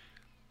speak.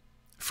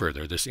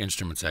 Further, this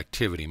instrument's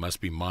activity must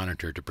be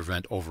monitored to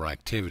prevent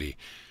overactivity,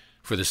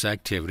 for this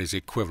activity is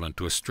equivalent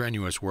to a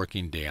strenuous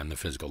working day on the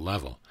physical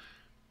level.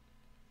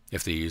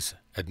 If these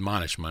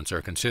admonishments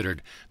are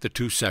considered, the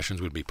 2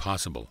 sessions would be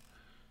possible.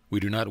 We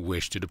do not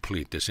wish to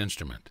deplete this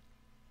instrument.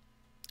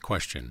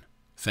 Question.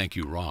 Thank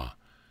you, Ra.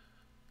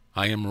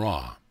 I am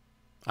Ra.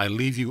 I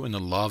leave you in the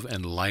love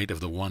and light of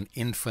the one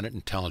infinite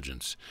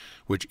intelligence,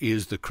 which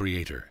is the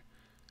Creator.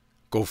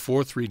 Go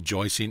forth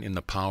rejoicing in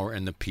the power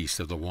and the peace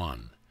of the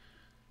One.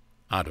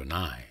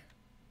 Adonai.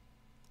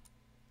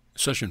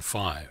 Session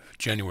 5,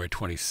 January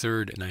 23,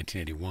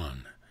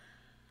 1981.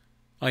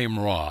 I am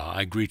Ra.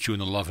 I greet you in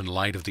the love and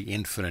light of the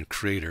infinite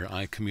Creator.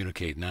 I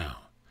communicate now.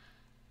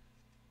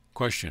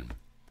 Question.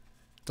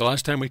 The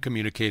last time we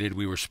communicated,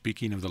 we were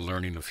speaking of the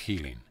learning of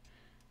healing.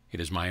 It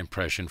is my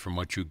impression from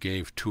what you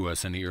gave to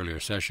us in the earlier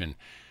session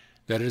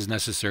that it is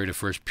necessary to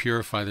first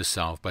purify the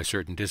self by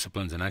certain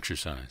disciplines and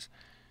exercise.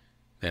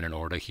 Then in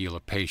order to heal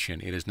a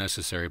patient, it is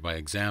necessary by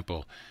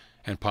example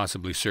and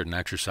possibly certain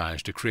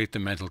exercise to create the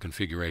mental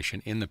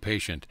configuration in the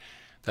patient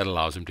that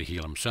allows him to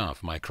heal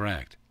himself. Am I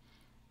correct?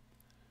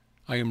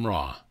 I am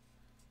Ra.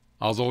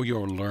 Although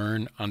your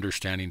learn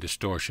understanding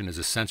distortion is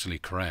essentially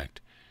correct,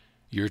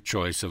 your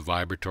choice of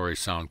vibratory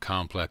sound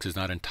complex is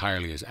not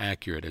entirely as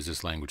accurate as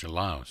this language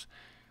allows.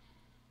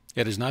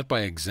 It is not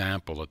by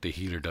example that the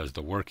healer does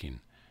the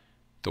working.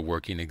 The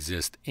working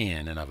exists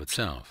in and of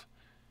itself.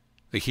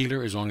 The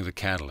healer is only the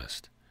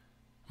catalyst.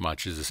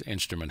 Much as this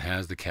instrument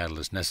has the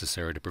catalyst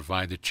necessary to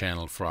provide the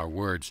channel for our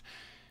words,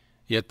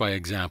 yet by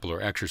example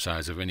or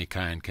exercise of any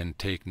kind can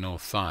take no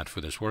thought for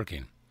this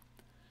working.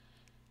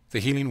 The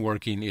healing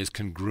working is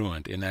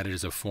congruent in that it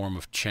is a form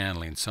of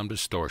channeling some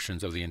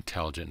distortions of the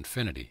intelligent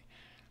infinity.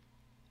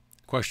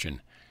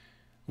 Question.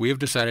 We have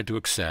decided to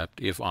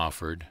accept, if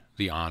offered,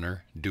 the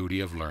honor, duty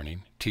of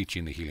learning,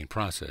 teaching the healing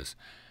process.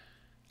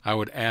 I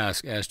would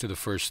ask as to the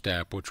first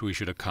step which we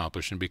should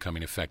accomplish in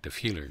becoming effective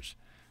healers.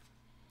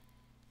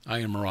 I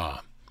am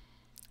Ra.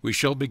 We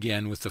shall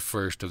begin with the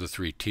first of the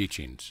three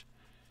teachings.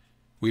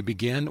 We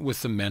begin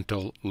with the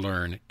mental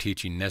learn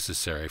teaching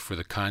necessary for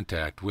the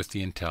contact with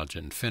the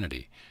intelligent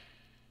infinity.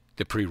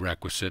 The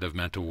prerequisite of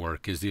mental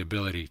work is the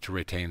ability to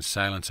retain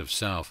silence of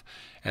self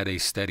at a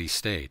steady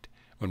state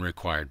when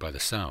required by the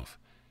self.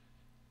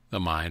 The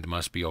mind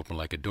must be open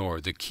like a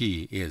door. The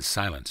key is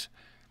silence.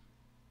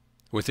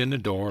 Within the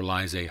door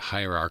lies a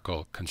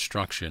hierarchical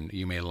construction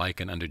you may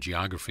liken under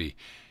geography,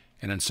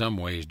 and in some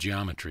ways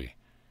geometry,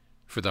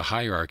 for the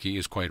hierarchy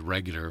is quite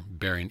regular,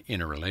 bearing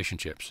inner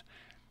relationships.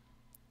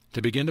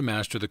 To begin to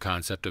master the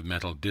concept of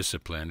mental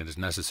discipline, it is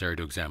necessary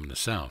to examine the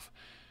self.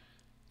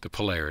 The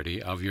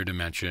polarity of your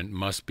dimension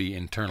must be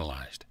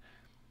internalized.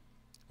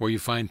 Where you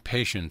find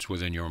patience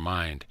within your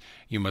mind,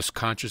 you must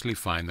consciously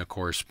find the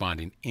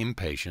corresponding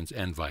impatience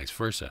and vice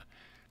versa.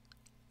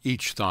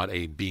 Each thought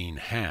a being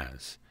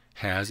has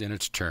in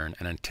its turn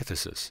an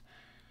antithesis.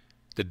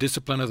 The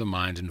discipline of the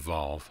mind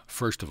involves,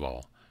 first of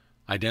all,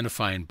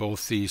 identifying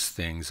both these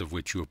things of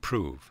which you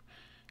approve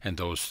and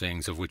those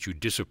things of which you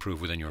disapprove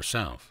within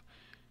yourself,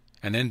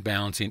 and then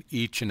balancing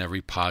each and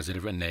every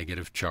positive and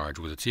negative charge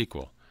with its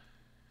equal.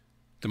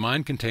 The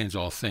mind contains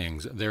all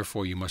things,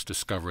 therefore you must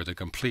discover the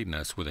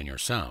completeness within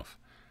yourself.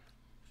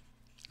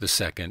 The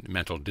second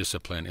mental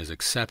discipline is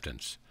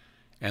acceptance,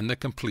 and the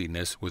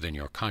completeness within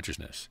your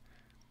consciousness.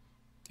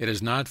 It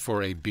is not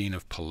for a being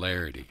of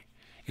polarity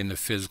in the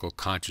physical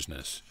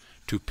consciousness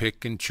to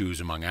pick and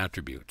choose among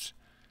attributes,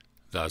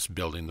 thus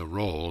building the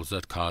roles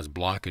that cause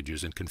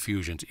blockages and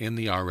confusions in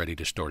the already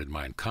distorted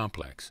mind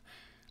complex.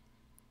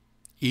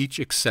 Each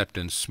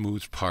acceptance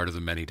smooths part of the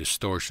many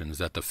distortions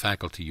that the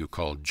faculty you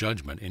call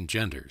judgment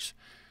engenders.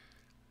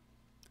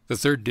 The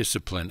third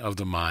discipline of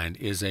the mind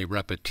is a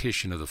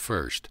repetition of the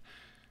first,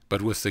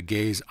 but with the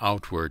gaze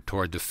outward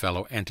toward the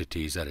fellow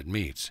entities that it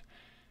meets.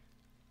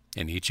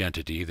 In each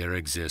entity there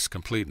exists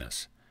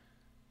completeness.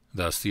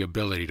 Thus the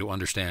ability to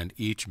understand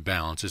each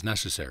balance is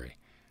necessary.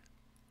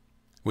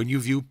 When you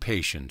view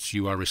patience,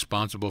 you are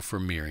responsible for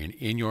mirroring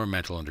in your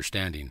mental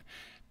understanding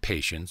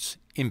patience,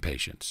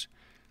 impatience.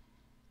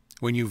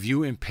 When you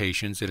view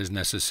impatience, it is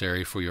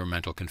necessary for your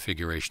mental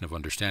configuration of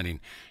understanding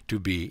to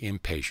be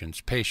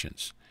impatience,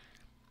 patience.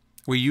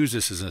 We use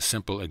this as a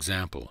simple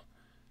example.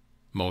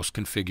 Most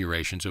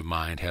configurations of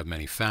mind have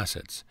many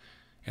facets,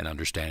 an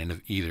understanding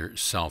of either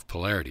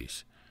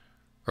self-polarities,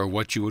 or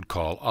what you would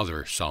call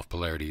other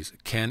self-polarities,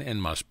 can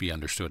and must be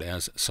understood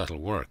as subtle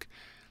work.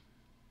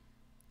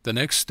 The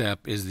next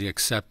step is the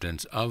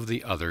acceptance of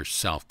the other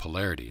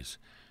self-polarities,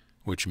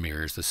 which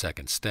mirrors the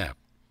second step.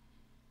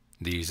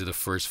 These are the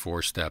first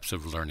 4 steps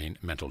of learning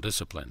mental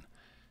discipline.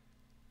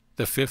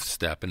 The 5th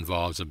step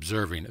involves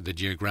observing the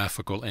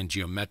geographical and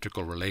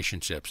geometrical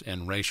relationships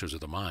and ratios of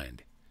the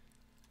mind,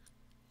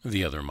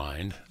 the other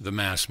mind, the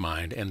mass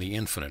mind, and the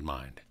infinite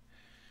mind.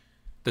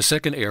 The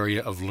second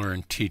area of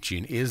learned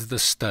teaching is the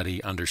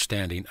study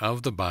understanding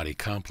of the body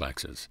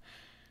complexes.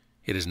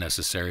 It is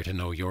necessary to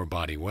know your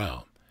body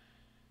well.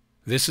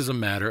 This is a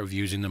matter of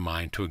using the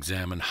mind to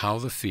examine how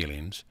the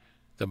feelings,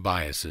 the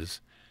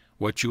biases,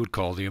 what you would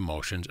call the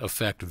emotions,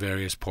 affect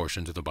various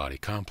portions of the body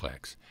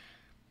complex.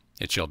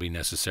 It shall be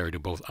necessary to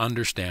both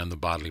understand the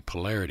bodily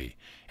polarity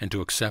and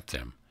to accept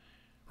them,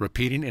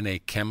 repeating in a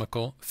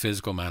chemical,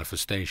 physical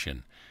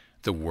manifestation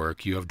the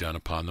work you have done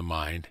upon the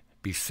mind,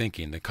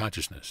 bethinking the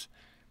consciousness.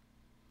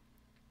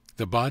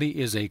 The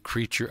body is a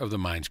creature of the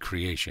mind's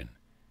creation.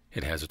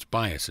 It has its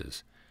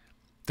biases.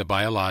 The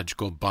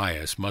biological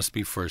bias must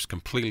be first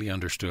completely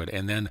understood,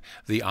 and then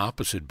the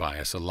opposite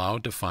bias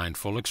allowed to find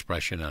full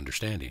expression and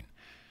understanding.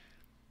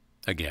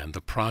 Again, the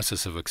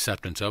process of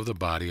acceptance of the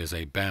body as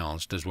a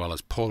balanced as well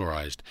as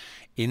polarized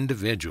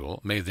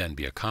individual may then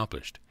be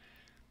accomplished.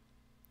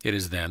 It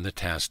is then the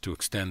task to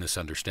extend this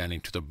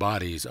understanding to the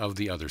bodies of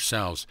the other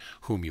selves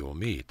whom you will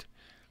meet.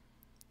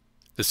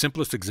 The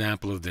simplest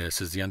example of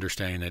this is the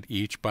understanding that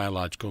each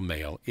biological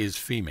male is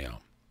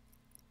female.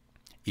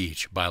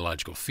 each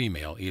biological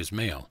female is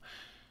male.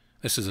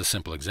 This is a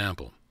simple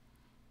example.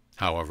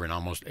 However, in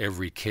almost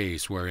every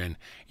case wherein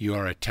you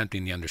are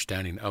attempting the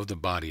understanding of the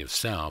body of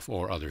self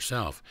or other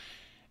self,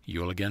 you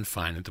will again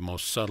find that the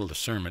most subtle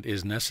discernment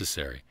is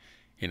necessary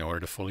in order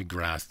to fully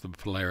grasp the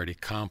polarity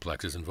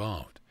complexes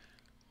involved.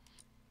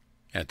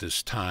 At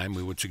this time,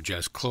 we would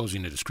suggest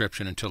closing the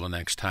description until the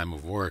next time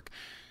of work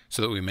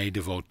so that we may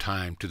devote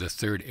time to the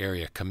third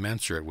area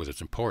commensurate with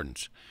its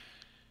importance.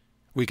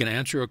 We can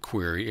answer a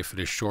query if it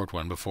is a short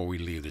one before we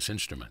leave this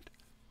instrument.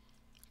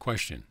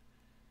 Question: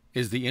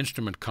 is the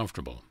instrument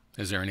comfortable?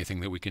 Is there anything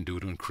that we can do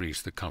to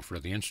increase the comfort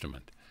of the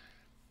instrument?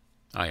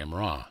 I am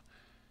Ra.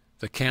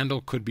 The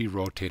candle could be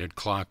rotated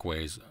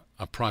clockwise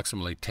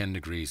approximately 10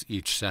 degrees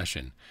each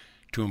session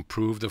to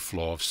improve the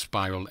flow of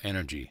spiral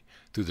energy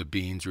through the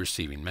beam's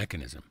receiving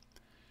mechanism.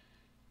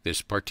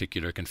 This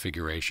particular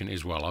configuration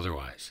is well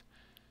otherwise.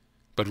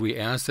 But we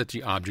ask that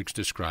the objects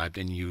described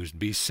and used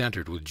be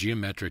centered with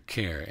geometric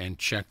care and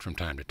checked from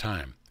time to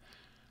time.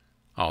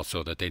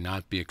 Also that they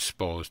not be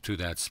exposed to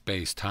that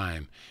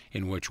space-time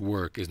in which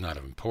work is not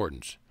of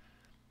importance.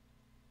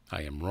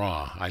 I am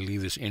Ra. I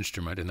leave this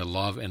instrument in the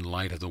love and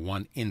light of the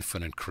one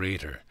infinite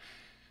Creator.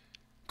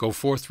 Go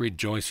forth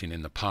rejoicing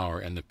in the power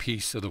and the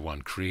peace of the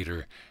one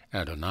Creator,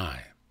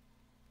 Adonai.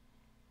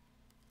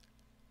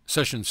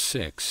 Session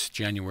 6,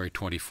 January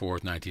 24,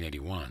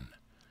 1981.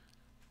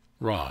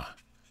 Ra.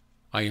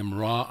 I am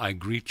Ra. I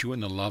greet you in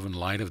the love and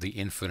light of the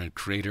infinite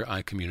Creator.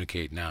 I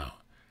communicate now.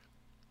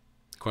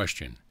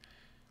 Question: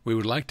 we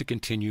would like to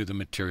continue the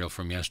material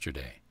from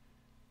yesterday.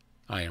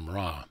 I am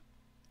Ra.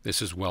 This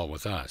is well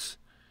with us.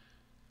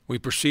 We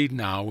proceed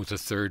now with the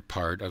third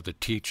part of the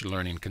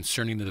teach-learning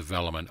concerning the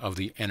development of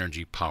the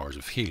energy powers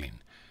of healing.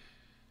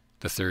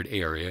 The third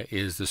area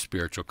is the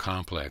spiritual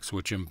complex,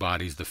 which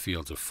embodies the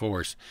fields of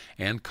force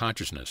and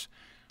consciousness,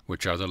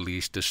 which are the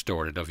least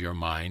distorted of your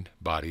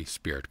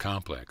mind-body-spirit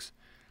complex.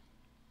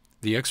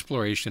 The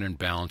exploration and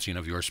balancing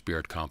of your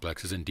spirit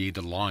complex is indeed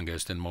the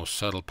longest and most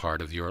subtle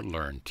part of your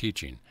learned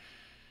teaching.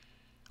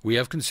 We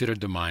have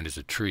considered the mind as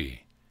a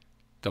tree.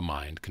 The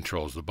mind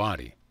controls the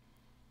body.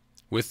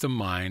 With the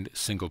mind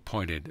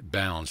single-pointed,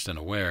 balanced, and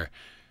aware,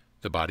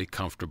 the body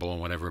comfortable in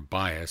whatever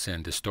bias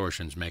and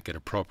distortions make it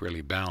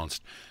appropriately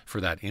balanced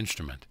for that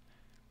instrument,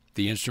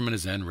 the instrument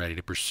is then ready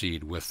to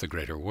proceed with the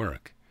greater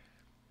work.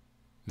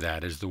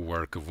 That is the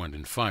work of wind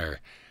and fire.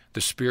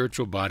 The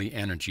spiritual body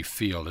energy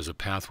field is a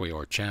pathway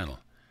or channel.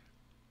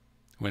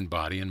 When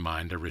body and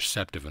mind are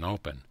receptive and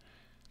open,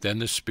 then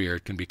the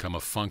spirit can become a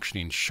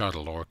functioning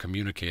shuttle or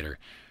communicator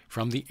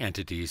from the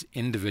entity's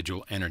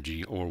individual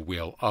energy or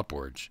will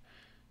upwards,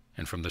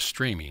 and from the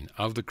streaming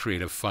of the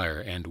creative fire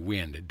and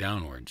wind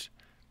downwards.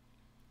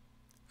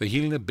 The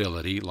healing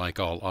ability, like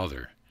all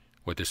other,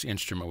 what this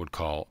instrument would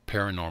call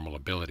paranormal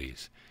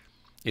abilities,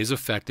 is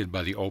affected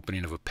by the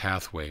opening of a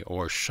pathway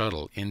or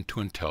shuttle into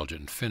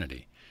intelligent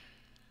infinity.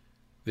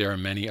 There are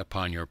many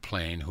upon your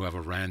plane who have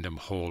a random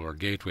hole or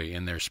gateway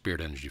in their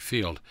spirit energy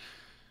field,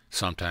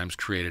 sometimes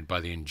created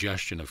by the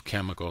ingestion of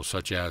chemicals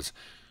such as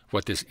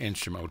what this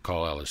instrument would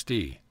call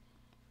LSD,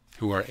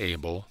 who are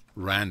able,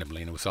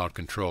 randomly and without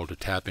control, to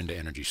tap into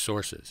energy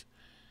sources.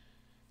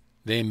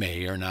 They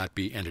may or not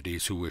be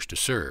entities who wish to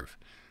serve.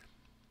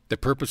 The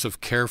purpose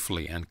of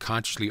carefully and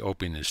consciously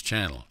opening this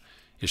channel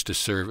is to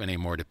serve in a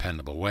more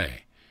dependable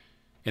way,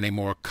 in a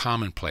more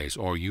commonplace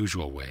or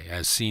usual way,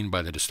 as seen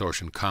by the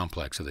distortion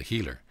complex of the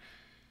healer.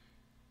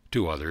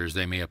 To others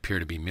they may appear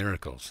to be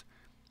miracles.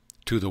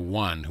 To the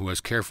one who has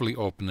carefully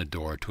opened the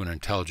door to an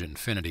intelligent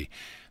infinity,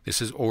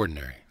 this is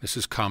ordinary, this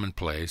is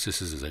commonplace,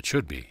 this is as it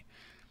should be.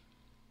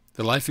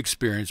 The life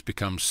experience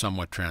becomes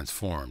somewhat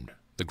transformed.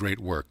 The great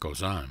work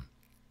goes on.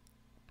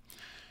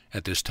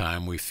 At this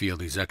time we feel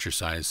these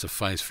exercises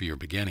suffice for your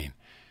beginning.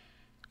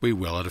 We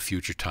will, at a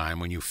future time,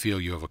 when you feel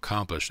you have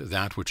accomplished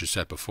that which is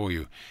set before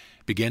you,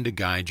 begin to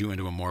guide you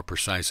into a more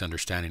precise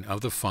understanding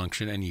of the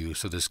function and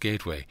use of this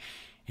gateway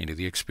into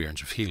the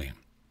experience of healing.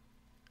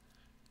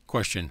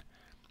 Question: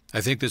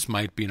 I think this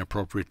might be an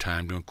appropriate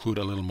time to include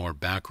a little more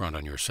background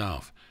on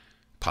yourself,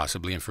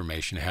 possibly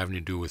information having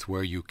to do with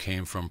where you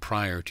came from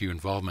prior to your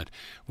involvement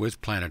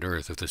with planet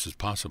Earth, if this is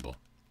possible.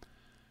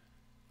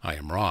 I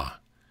am Ra.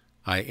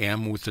 I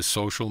am with the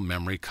social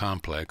memory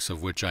complex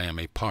of which I am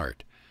a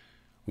part,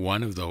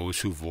 one of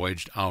those who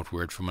voyaged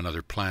outward from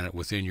another planet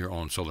within your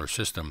own solar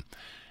system,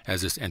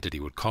 as this entity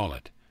would call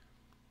it.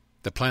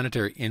 The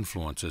planetary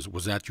influences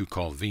was that you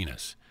call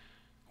Venus.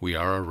 We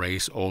are a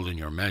race old in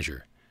your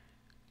measure.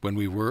 When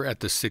we were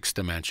at the sixth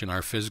dimension,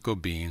 our physical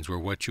beings were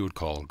what you would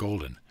call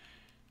golden.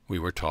 We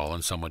were tall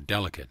and somewhat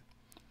delicate.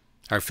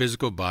 Our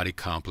physical body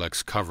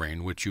complex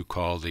covering, which you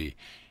call the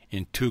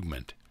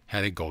integument,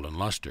 had a golden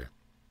luster.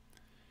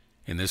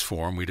 In this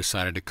form we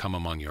decided to come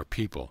among your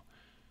people.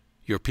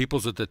 Your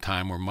peoples at the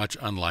time were much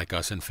unlike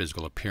us in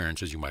physical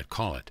appearance, as you might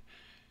call it.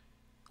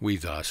 We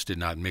thus did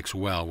not mix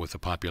well with the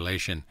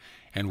population,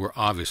 and were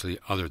obviously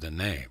other than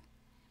they.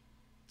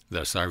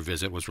 Thus our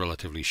visit was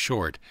relatively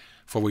short,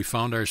 for we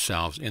found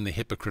ourselves in the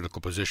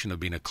hypocritical position of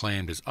being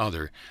acclaimed as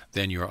other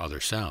than your other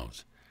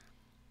selves.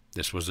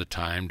 This was the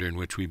time during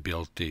which we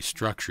built the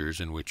structures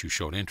in which you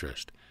showed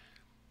interest.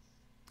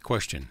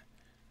 Question: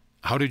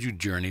 how did you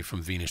journey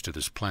from Venus to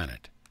this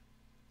planet?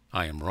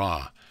 I am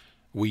Ra.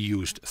 We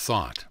used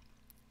thought.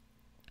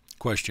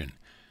 Question: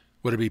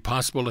 would it be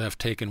possible to have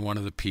taken one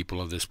of the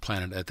people of this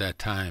planet at that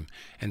time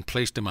and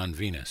placed him on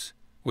Venus?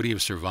 Would he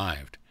have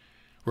survived?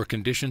 Were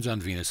conditions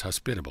on Venus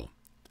hospitable?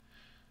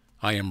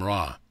 I am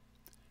Ra.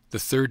 The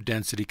third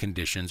density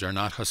conditions are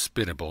not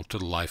hospitable to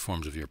the life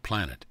forms of your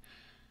planet.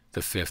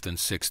 The fifth and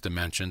sixth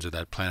dimensions of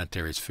that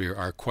planetary sphere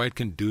are quite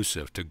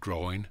conducive to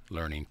growing,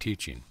 learning,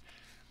 teaching.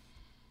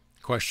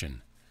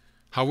 Question: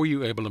 how were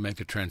you able to make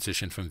the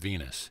transition from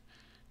Venus?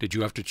 Did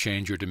you have to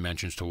change your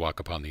dimensions to walk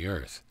upon the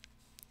earth?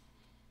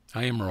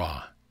 I am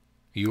Ra.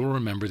 You will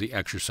remember the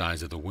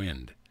exercise of the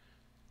wind.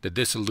 The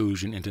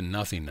disillusion into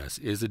nothingness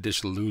is the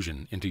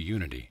disillusion into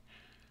unity,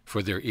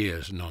 for there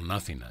is no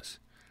nothingness.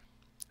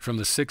 From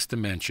the sixth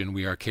dimension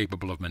we are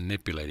capable of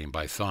manipulating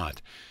by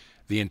thought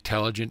the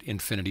intelligent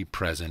infinity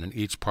present in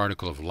each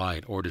particle of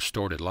light or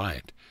distorted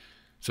light,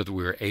 so that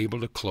we are able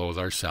to clothe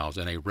ourselves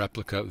in a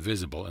replica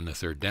visible in the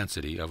third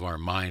density of our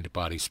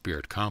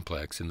mind-body-spirit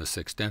complex in the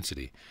sixth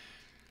density.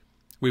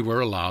 We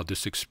were allowed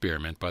this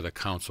experiment by the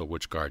council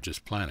which guards this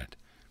planet.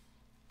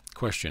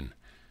 Question: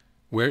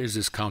 where is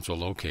this council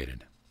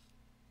located?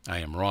 I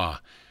am Ra.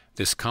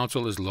 This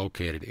council is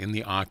located in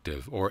the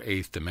octave or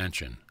eighth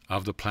dimension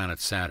of the planet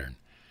Saturn,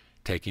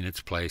 taking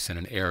its place in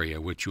an area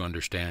which you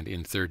understand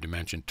in third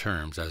dimension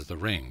terms as the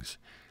rings.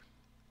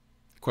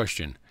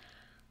 Question: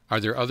 are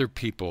there other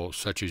people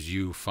such as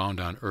you found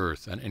on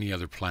Earth and any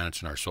other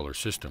planets in our solar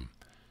system?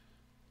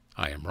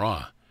 I am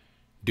Ra.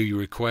 Do you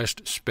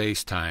request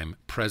space-time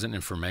present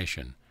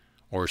information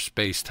or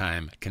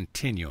space-time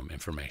continuum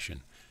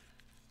information?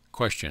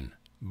 Question: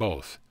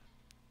 both.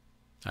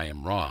 I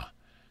am Ra.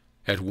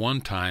 At one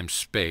time,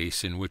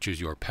 space, in which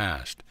is your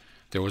past,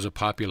 there was a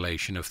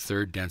population of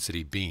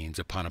third-density beings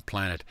upon a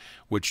planet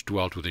which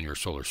dwelt within your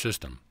solar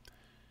system.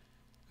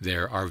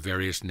 There are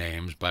various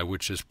names by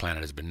which this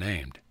planet has been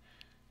named.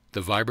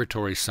 The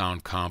vibratory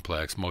sound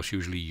complex most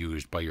usually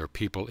used by your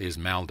people is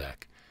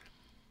Maldek.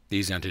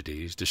 These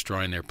entities,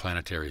 destroying their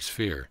planetary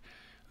sphere,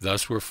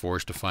 thus were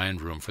forced to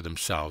find room for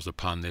themselves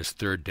upon this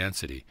third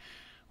density,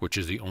 which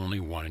is the only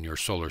one in your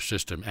solar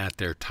system at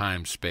their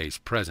time-space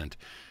present,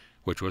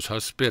 which was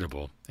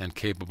hospitable and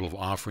capable of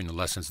offering the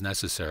lessons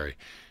necessary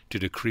to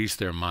decrease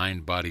their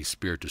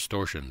mind-body-spirit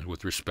distortions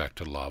with respect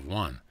to the law of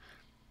one.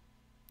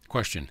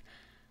 Question: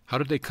 how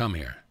did they come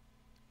here?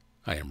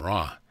 I am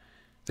Ra.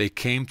 They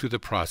came through the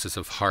process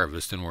of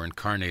harvest and were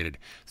incarnated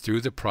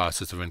through the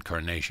process of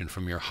incarnation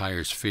from your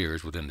higher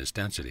spheres within this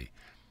density.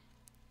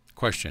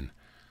 Question: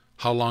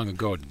 how long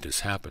ago did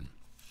this happen?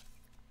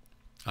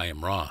 I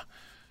am Ra.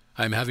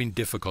 I am having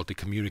difficulty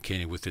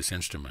communicating with this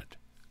instrument.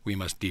 We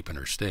must deepen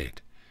her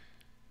state.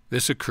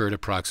 This occurred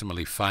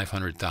approximately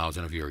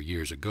 500,000 of your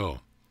years ago.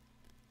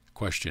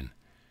 Question: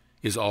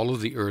 is all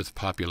of the Earth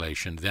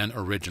population then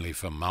originally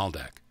from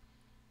Maldek?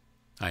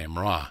 I am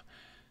Ra.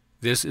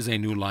 This is a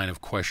new line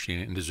of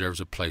questioning and deserves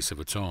a place of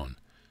its own.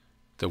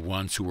 The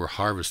ones who were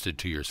harvested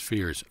to your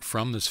spheres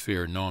from the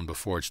sphere known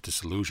before its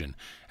dissolution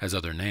as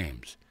other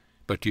names,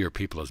 but to your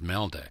people as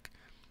Maldek,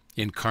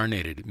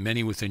 incarnated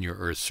many within your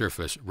Earth's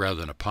surface rather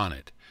than upon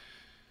it.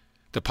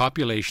 The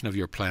population of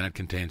your planet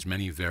contains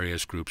many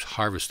various groups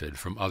harvested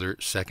from other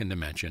second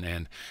dimension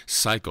and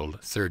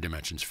cycled third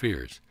dimension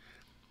spheres.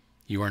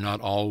 You are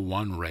not all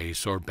one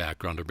race or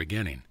background or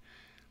beginning.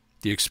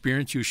 The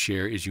experience you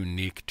share is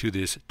unique to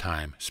this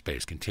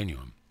time-space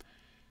continuum.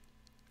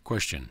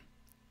 Question: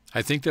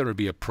 I think that it would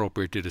be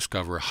appropriate to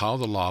discover how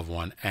the law of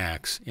one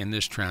acts in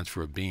this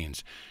transfer of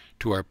beings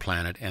to our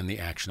planet and the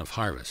action of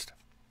harvest.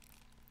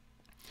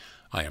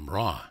 I am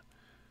Ra.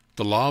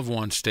 The law of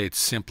one states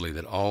simply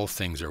that all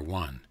things are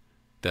one,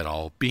 that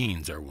all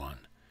beings are one.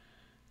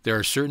 There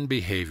are certain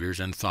behaviors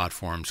and thought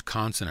forms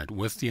consonant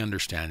with the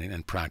understanding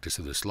and practice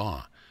of this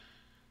law.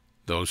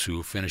 Those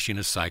who, finishing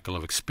a cycle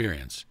of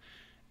experience,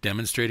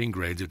 demonstrating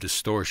grades of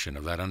distortion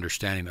of that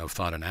understanding of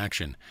thought and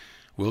action,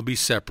 will be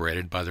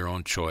separated by their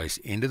own choice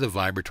into the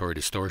vibratory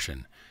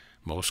distortion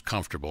most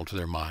comfortable to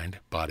their mind,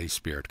 body,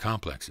 spirit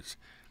complexes.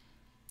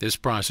 This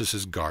process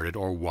is guarded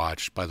or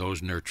watched by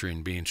those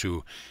nurturing beings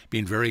who,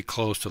 being very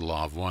close to the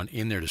law of one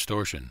in their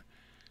distortion,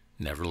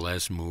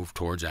 nevertheless move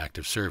towards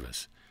active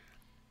service.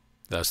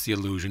 Thus the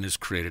illusion is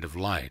created of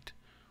light,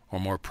 or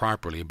more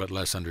properly but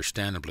less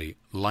understandably,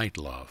 light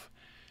love.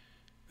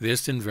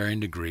 This in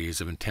varying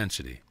degrees of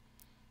intensity.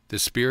 The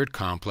spirit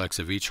complex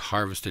of each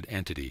harvested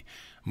entity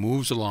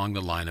moves along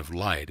the line of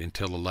light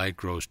until the light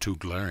grows too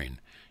glaring,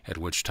 at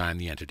which time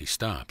the entity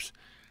stops.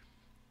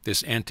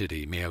 This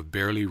entity may have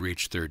barely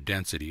reached third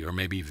density or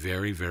may be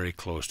very, very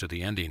close to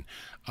the ending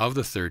of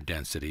the third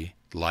density,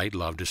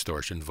 light-love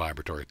distortion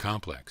vibratory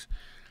complex.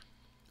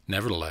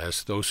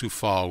 Nevertheless, those who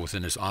fall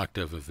within this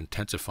octave of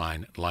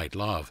intensifying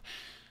light-love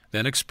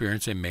then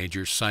experience a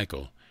major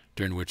cycle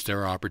during which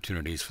there are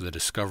opportunities for the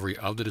discovery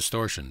of the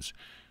distortions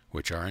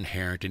which are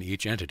inherent in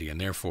each entity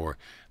and therefore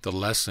the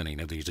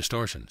lessening of these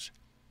distortions.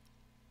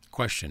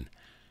 Question: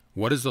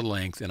 What is the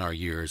length in our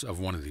years of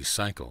one of these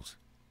cycles?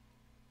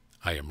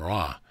 I am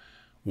Ra.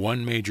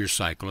 One major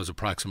cycle is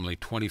approximately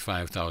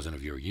 25,000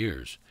 of your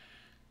years.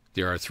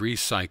 There are 3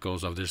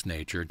 cycles of this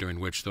nature during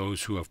which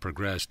those who have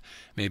progressed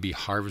may be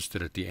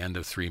harvested at the end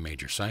of 3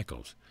 major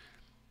cycles.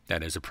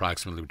 That is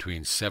approximately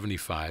between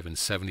 75 and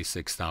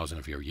 76,000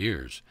 of your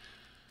years.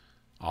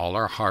 All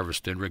are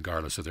harvested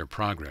regardless of their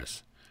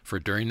progress, for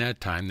during that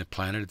time the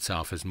planet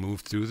itself has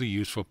moved through the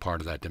useful part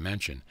of that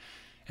dimension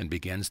and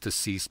begins to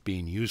cease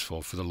being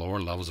useful for the lower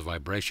levels of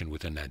vibration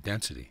within that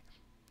density.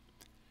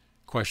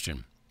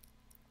 Question: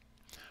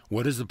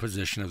 what is the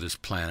position of this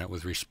planet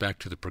with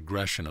respect to the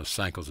progression of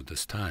cycles at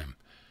this time?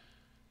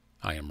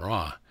 I am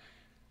Ra.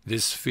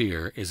 This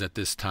sphere is at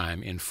this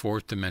time in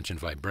 4th dimension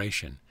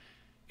vibration.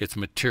 Its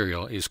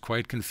material is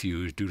quite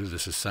confused due to the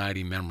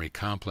society memory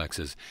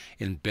complexes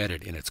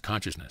embedded in its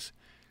consciousness.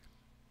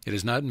 It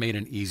has not made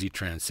an easy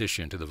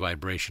transition to the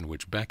vibration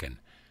which beckon.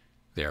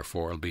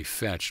 Therefore, it will be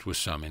fetched with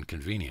some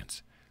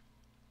inconvenience.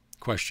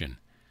 Question: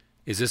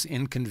 is this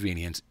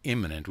inconvenience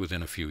imminent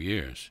within a few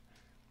years?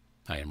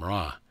 I am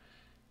Ra.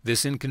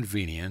 This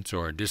inconvenience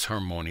or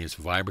disharmonious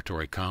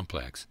vibratory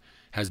complex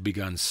has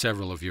begun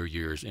several of your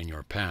years in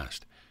your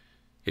past.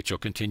 It shall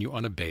continue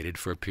unabated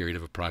for a period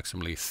of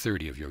approximately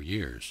 30 of your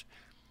years.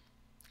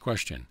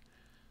 Question: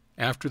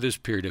 after this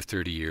period of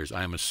 30 years,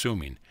 I am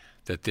assuming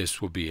that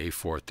this will be a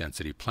 4th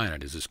density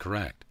planet. Is this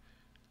correct?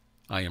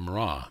 I am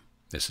Ra.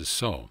 This is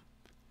so.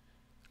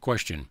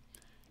 Question: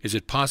 is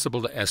it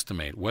possible to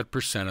estimate what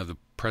 % of the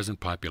present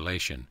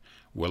population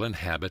will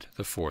inhabit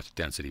the 4th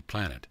density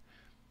planet?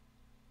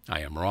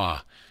 I am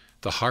Ra.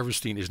 The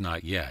harvesting is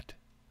not yet,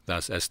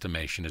 thus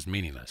estimation is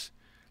meaningless.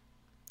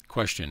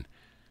 Question: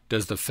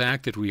 does the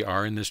fact that we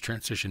are in this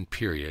transition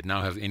period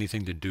now have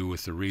anything to do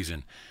with the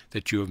reason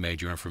that you have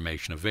made your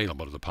information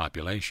available to the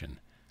population?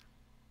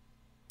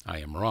 I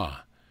am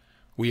Ra.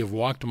 We have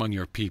walked among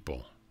your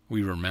people.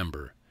 We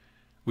remember.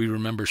 We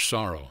remember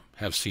sorrow,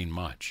 have seen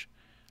much.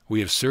 We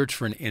have searched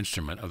for an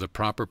instrument of the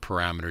proper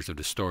parameters of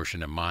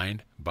distortion in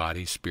mind,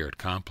 body, spirit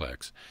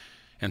complex,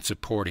 and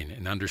supporting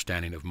an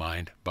understanding of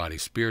mind, body,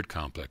 spirit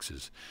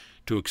complexes,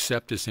 to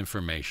accept this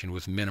information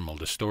with minimal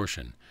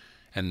distortion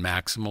and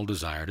maximal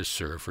desire to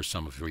serve for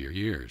some of your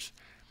years.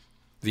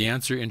 The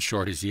answer, in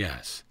short, is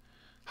yes.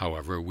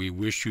 However, we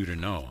wish you to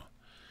know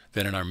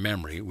that in our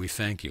memory we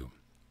thank you.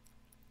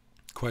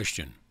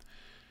 Question: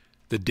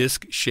 the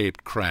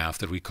disc-shaped craft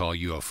that we call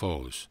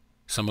UFOs,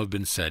 some have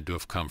been said to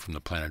have come from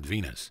the planet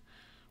Venus.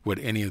 Would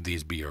any of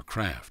these be your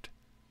craft?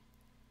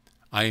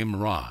 I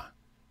am Ra.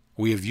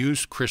 We have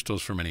used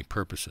crystals for many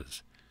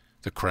purposes.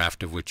 The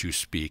craft of which you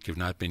speak have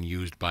not been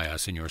used by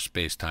us in your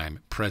space-time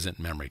present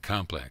memory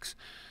complex.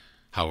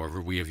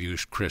 However, we have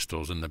used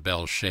crystals in the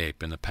bell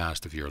shape in the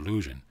past of your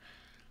illusion.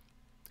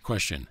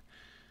 Question: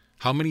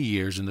 how many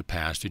years in the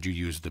past did you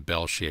use the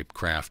bell-shaped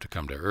craft to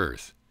come to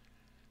Earth?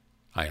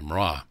 I am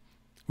Ra.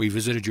 We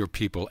visited your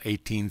people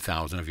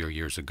 18,000 of your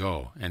years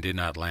ago and did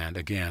not land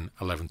again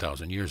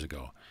 11,000 years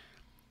ago.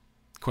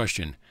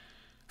 Question: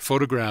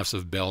 photographs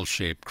of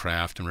bell-shaped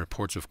craft and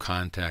reports of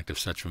contact of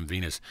such from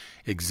Venus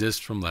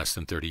exist from less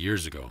than 30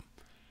 years ago.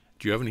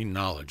 Do you have any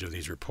knowledge of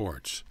these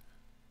reports?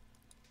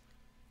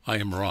 I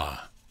am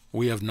Ra.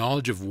 We have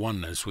knowledge of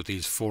oneness with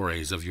these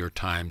forays of your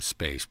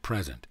time-space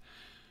present.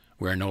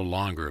 We are no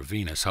longer of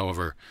Venus.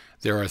 However,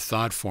 there are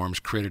thought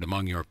forms created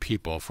among your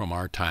people from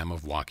our time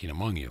of walking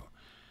among you.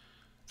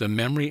 The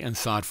memory and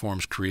thought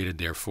forms created,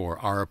 therefore,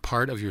 are a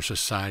part of your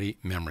society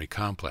memory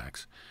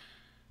complex.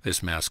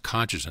 This mass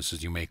consciousness,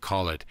 as you may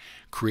call it,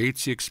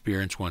 creates the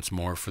experience once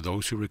more for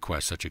those who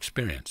request such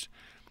experience.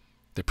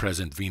 The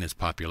present Venus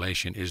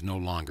population is no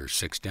longer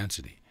 6th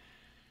density.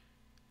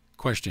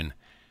 Question: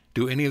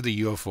 do any of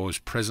the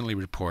UFOs presently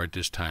reported at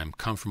this time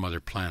come from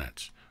other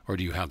planets, or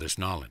do you have this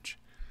knowledge?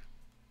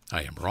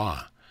 I am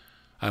Ra.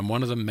 I am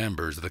one of the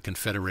members of the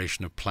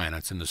Confederation of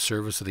Planets in the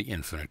service of the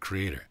Infinite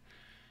Creator.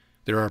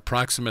 There are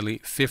approximately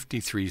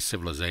 53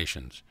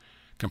 civilizations,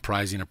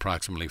 comprising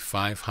approximately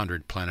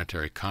 500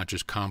 planetary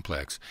conscious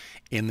complex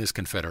in this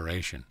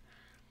confederation.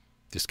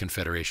 This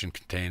confederation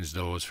contains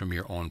those from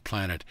your own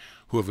planet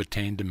who have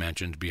attained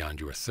dimensions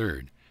beyond your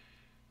 3rd.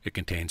 It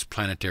contains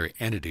planetary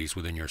entities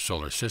within your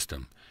solar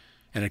system,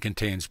 and it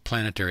contains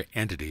planetary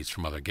entities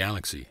from other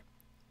galaxies.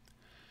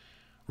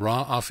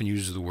 Ra often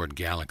uses the word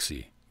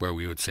galaxy, where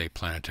we would say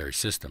planetary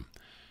system.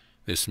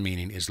 This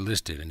meaning is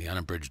listed in the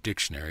unabridged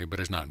dictionary, but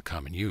is not in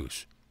common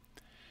use.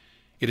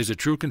 It is a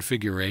true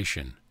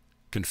confederation,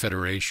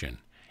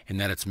 in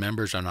that its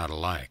members are not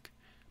alike,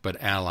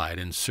 but allied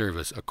in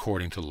service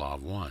according to law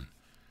of one.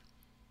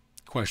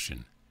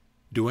 Question: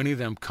 do any of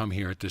them come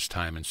here at this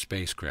time in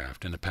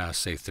spacecraft in the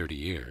past, say, 30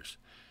 years?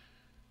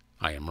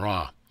 I am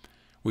Ra.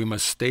 We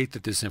must state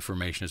that this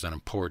information is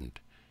unimportant.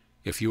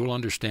 If you will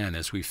understand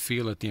this, we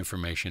feel that the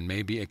information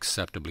may be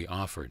acceptably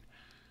offered.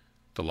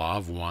 The law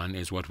of one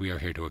is what we are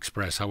here to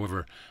express.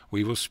 However,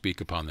 we will speak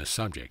upon this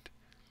subject.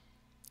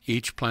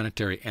 Each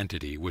planetary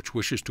entity which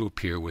wishes to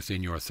appear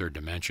within your 3rd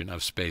dimension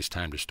of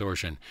space-time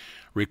distortion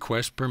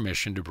requests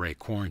permission to break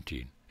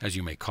quarantine, as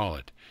you may call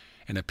it,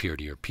 and appear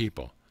to your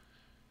people.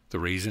 The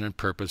reason and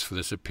purpose for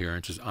this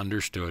appearance is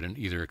understood and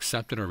either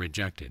accepted or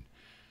rejected.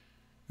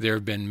 There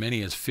have been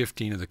many as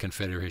 15 of the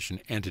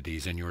Confederation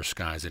entities in your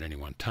skies at any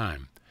one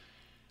time.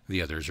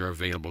 The others are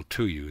available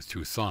to you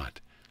through thought.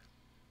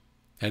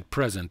 At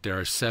present, there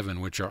are 7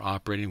 which are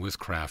operating with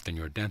craft in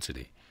your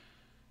density.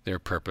 Their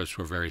purpose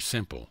were very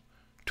simple,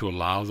 to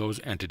allow those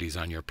entities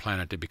on your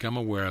planet to become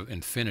aware of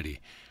infinity,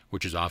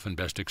 which is often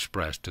best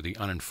expressed to the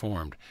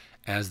uninformed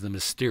as the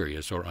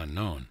mysterious or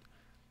unknown.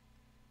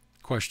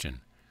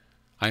 Question.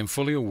 I am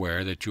fully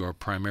aware that you are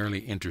primarily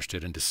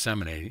interested in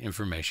disseminating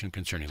information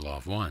concerning Law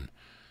of One.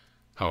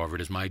 However,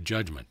 it is my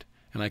judgment,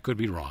 and I could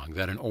be wrong,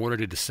 that in order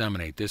to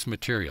disseminate this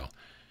material,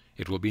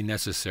 it will be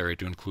necessary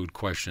to include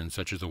questions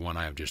such as the one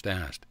I have just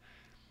asked.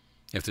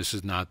 If this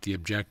is not the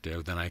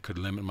objective, then I could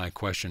limit my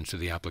questions to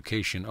the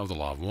application of the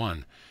Law of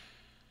One.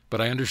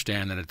 But I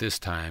understand that at this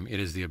time it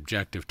is the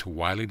objective to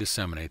widely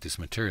disseminate this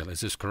material.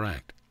 Is this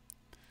correct?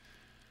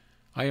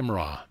 I am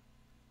Ra.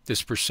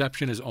 This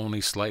perception is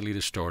only slightly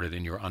distorted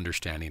in your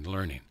understanding and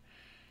learning.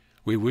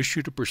 We wish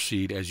you to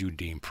proceed as you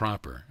deem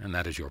proper, and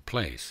that is your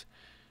place.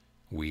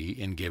 We,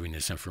 in giving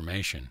this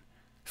information,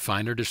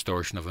 find our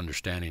distortion of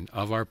understanding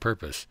of our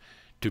purpose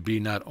to be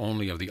not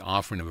only of the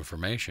offering of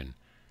information,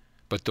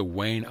 but the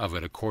weighing of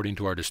it according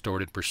to our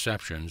distorted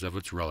perceptions of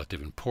its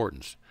relative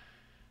importance.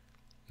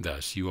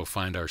 Thus, you will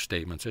find our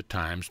statements at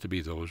times to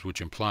be those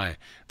which imply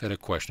that a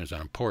question is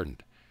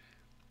unimportant.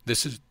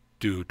 This is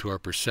due to our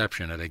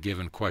perception that a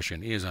given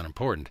question is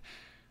unimportant.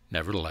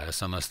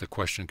 Nevertheless, unless the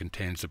question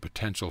contains the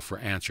potential for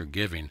answer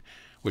giving,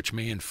 which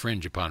may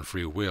infringe upon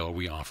free will,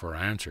 we offer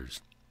our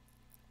answers.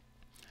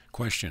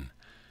 Question.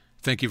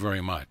 Thank you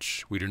very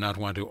much. We do not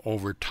want to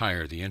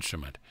overtire the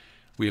instrument.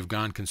 We have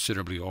gone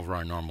considerably over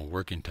our normal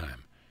working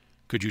time.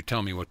 Could you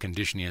tell me what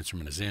condition the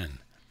instrument is in?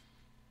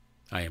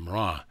 I am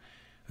Ra.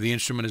 The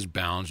instrument is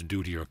bound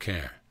due to your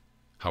care.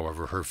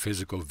 However, her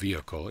physical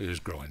vehicle is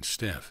growing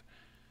stiff.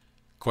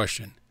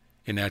 Question.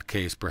 In that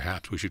case,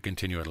 perhaps we should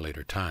continue at a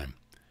later time.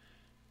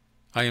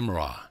 I am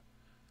Ra.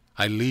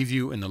 I leave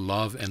you in the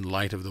love and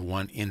light of the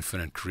one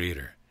infinite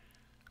Creator.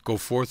 Go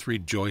forth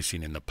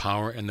rejoicing in the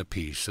power and the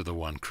peace of the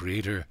one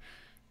Creator,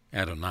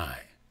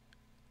 Adonai.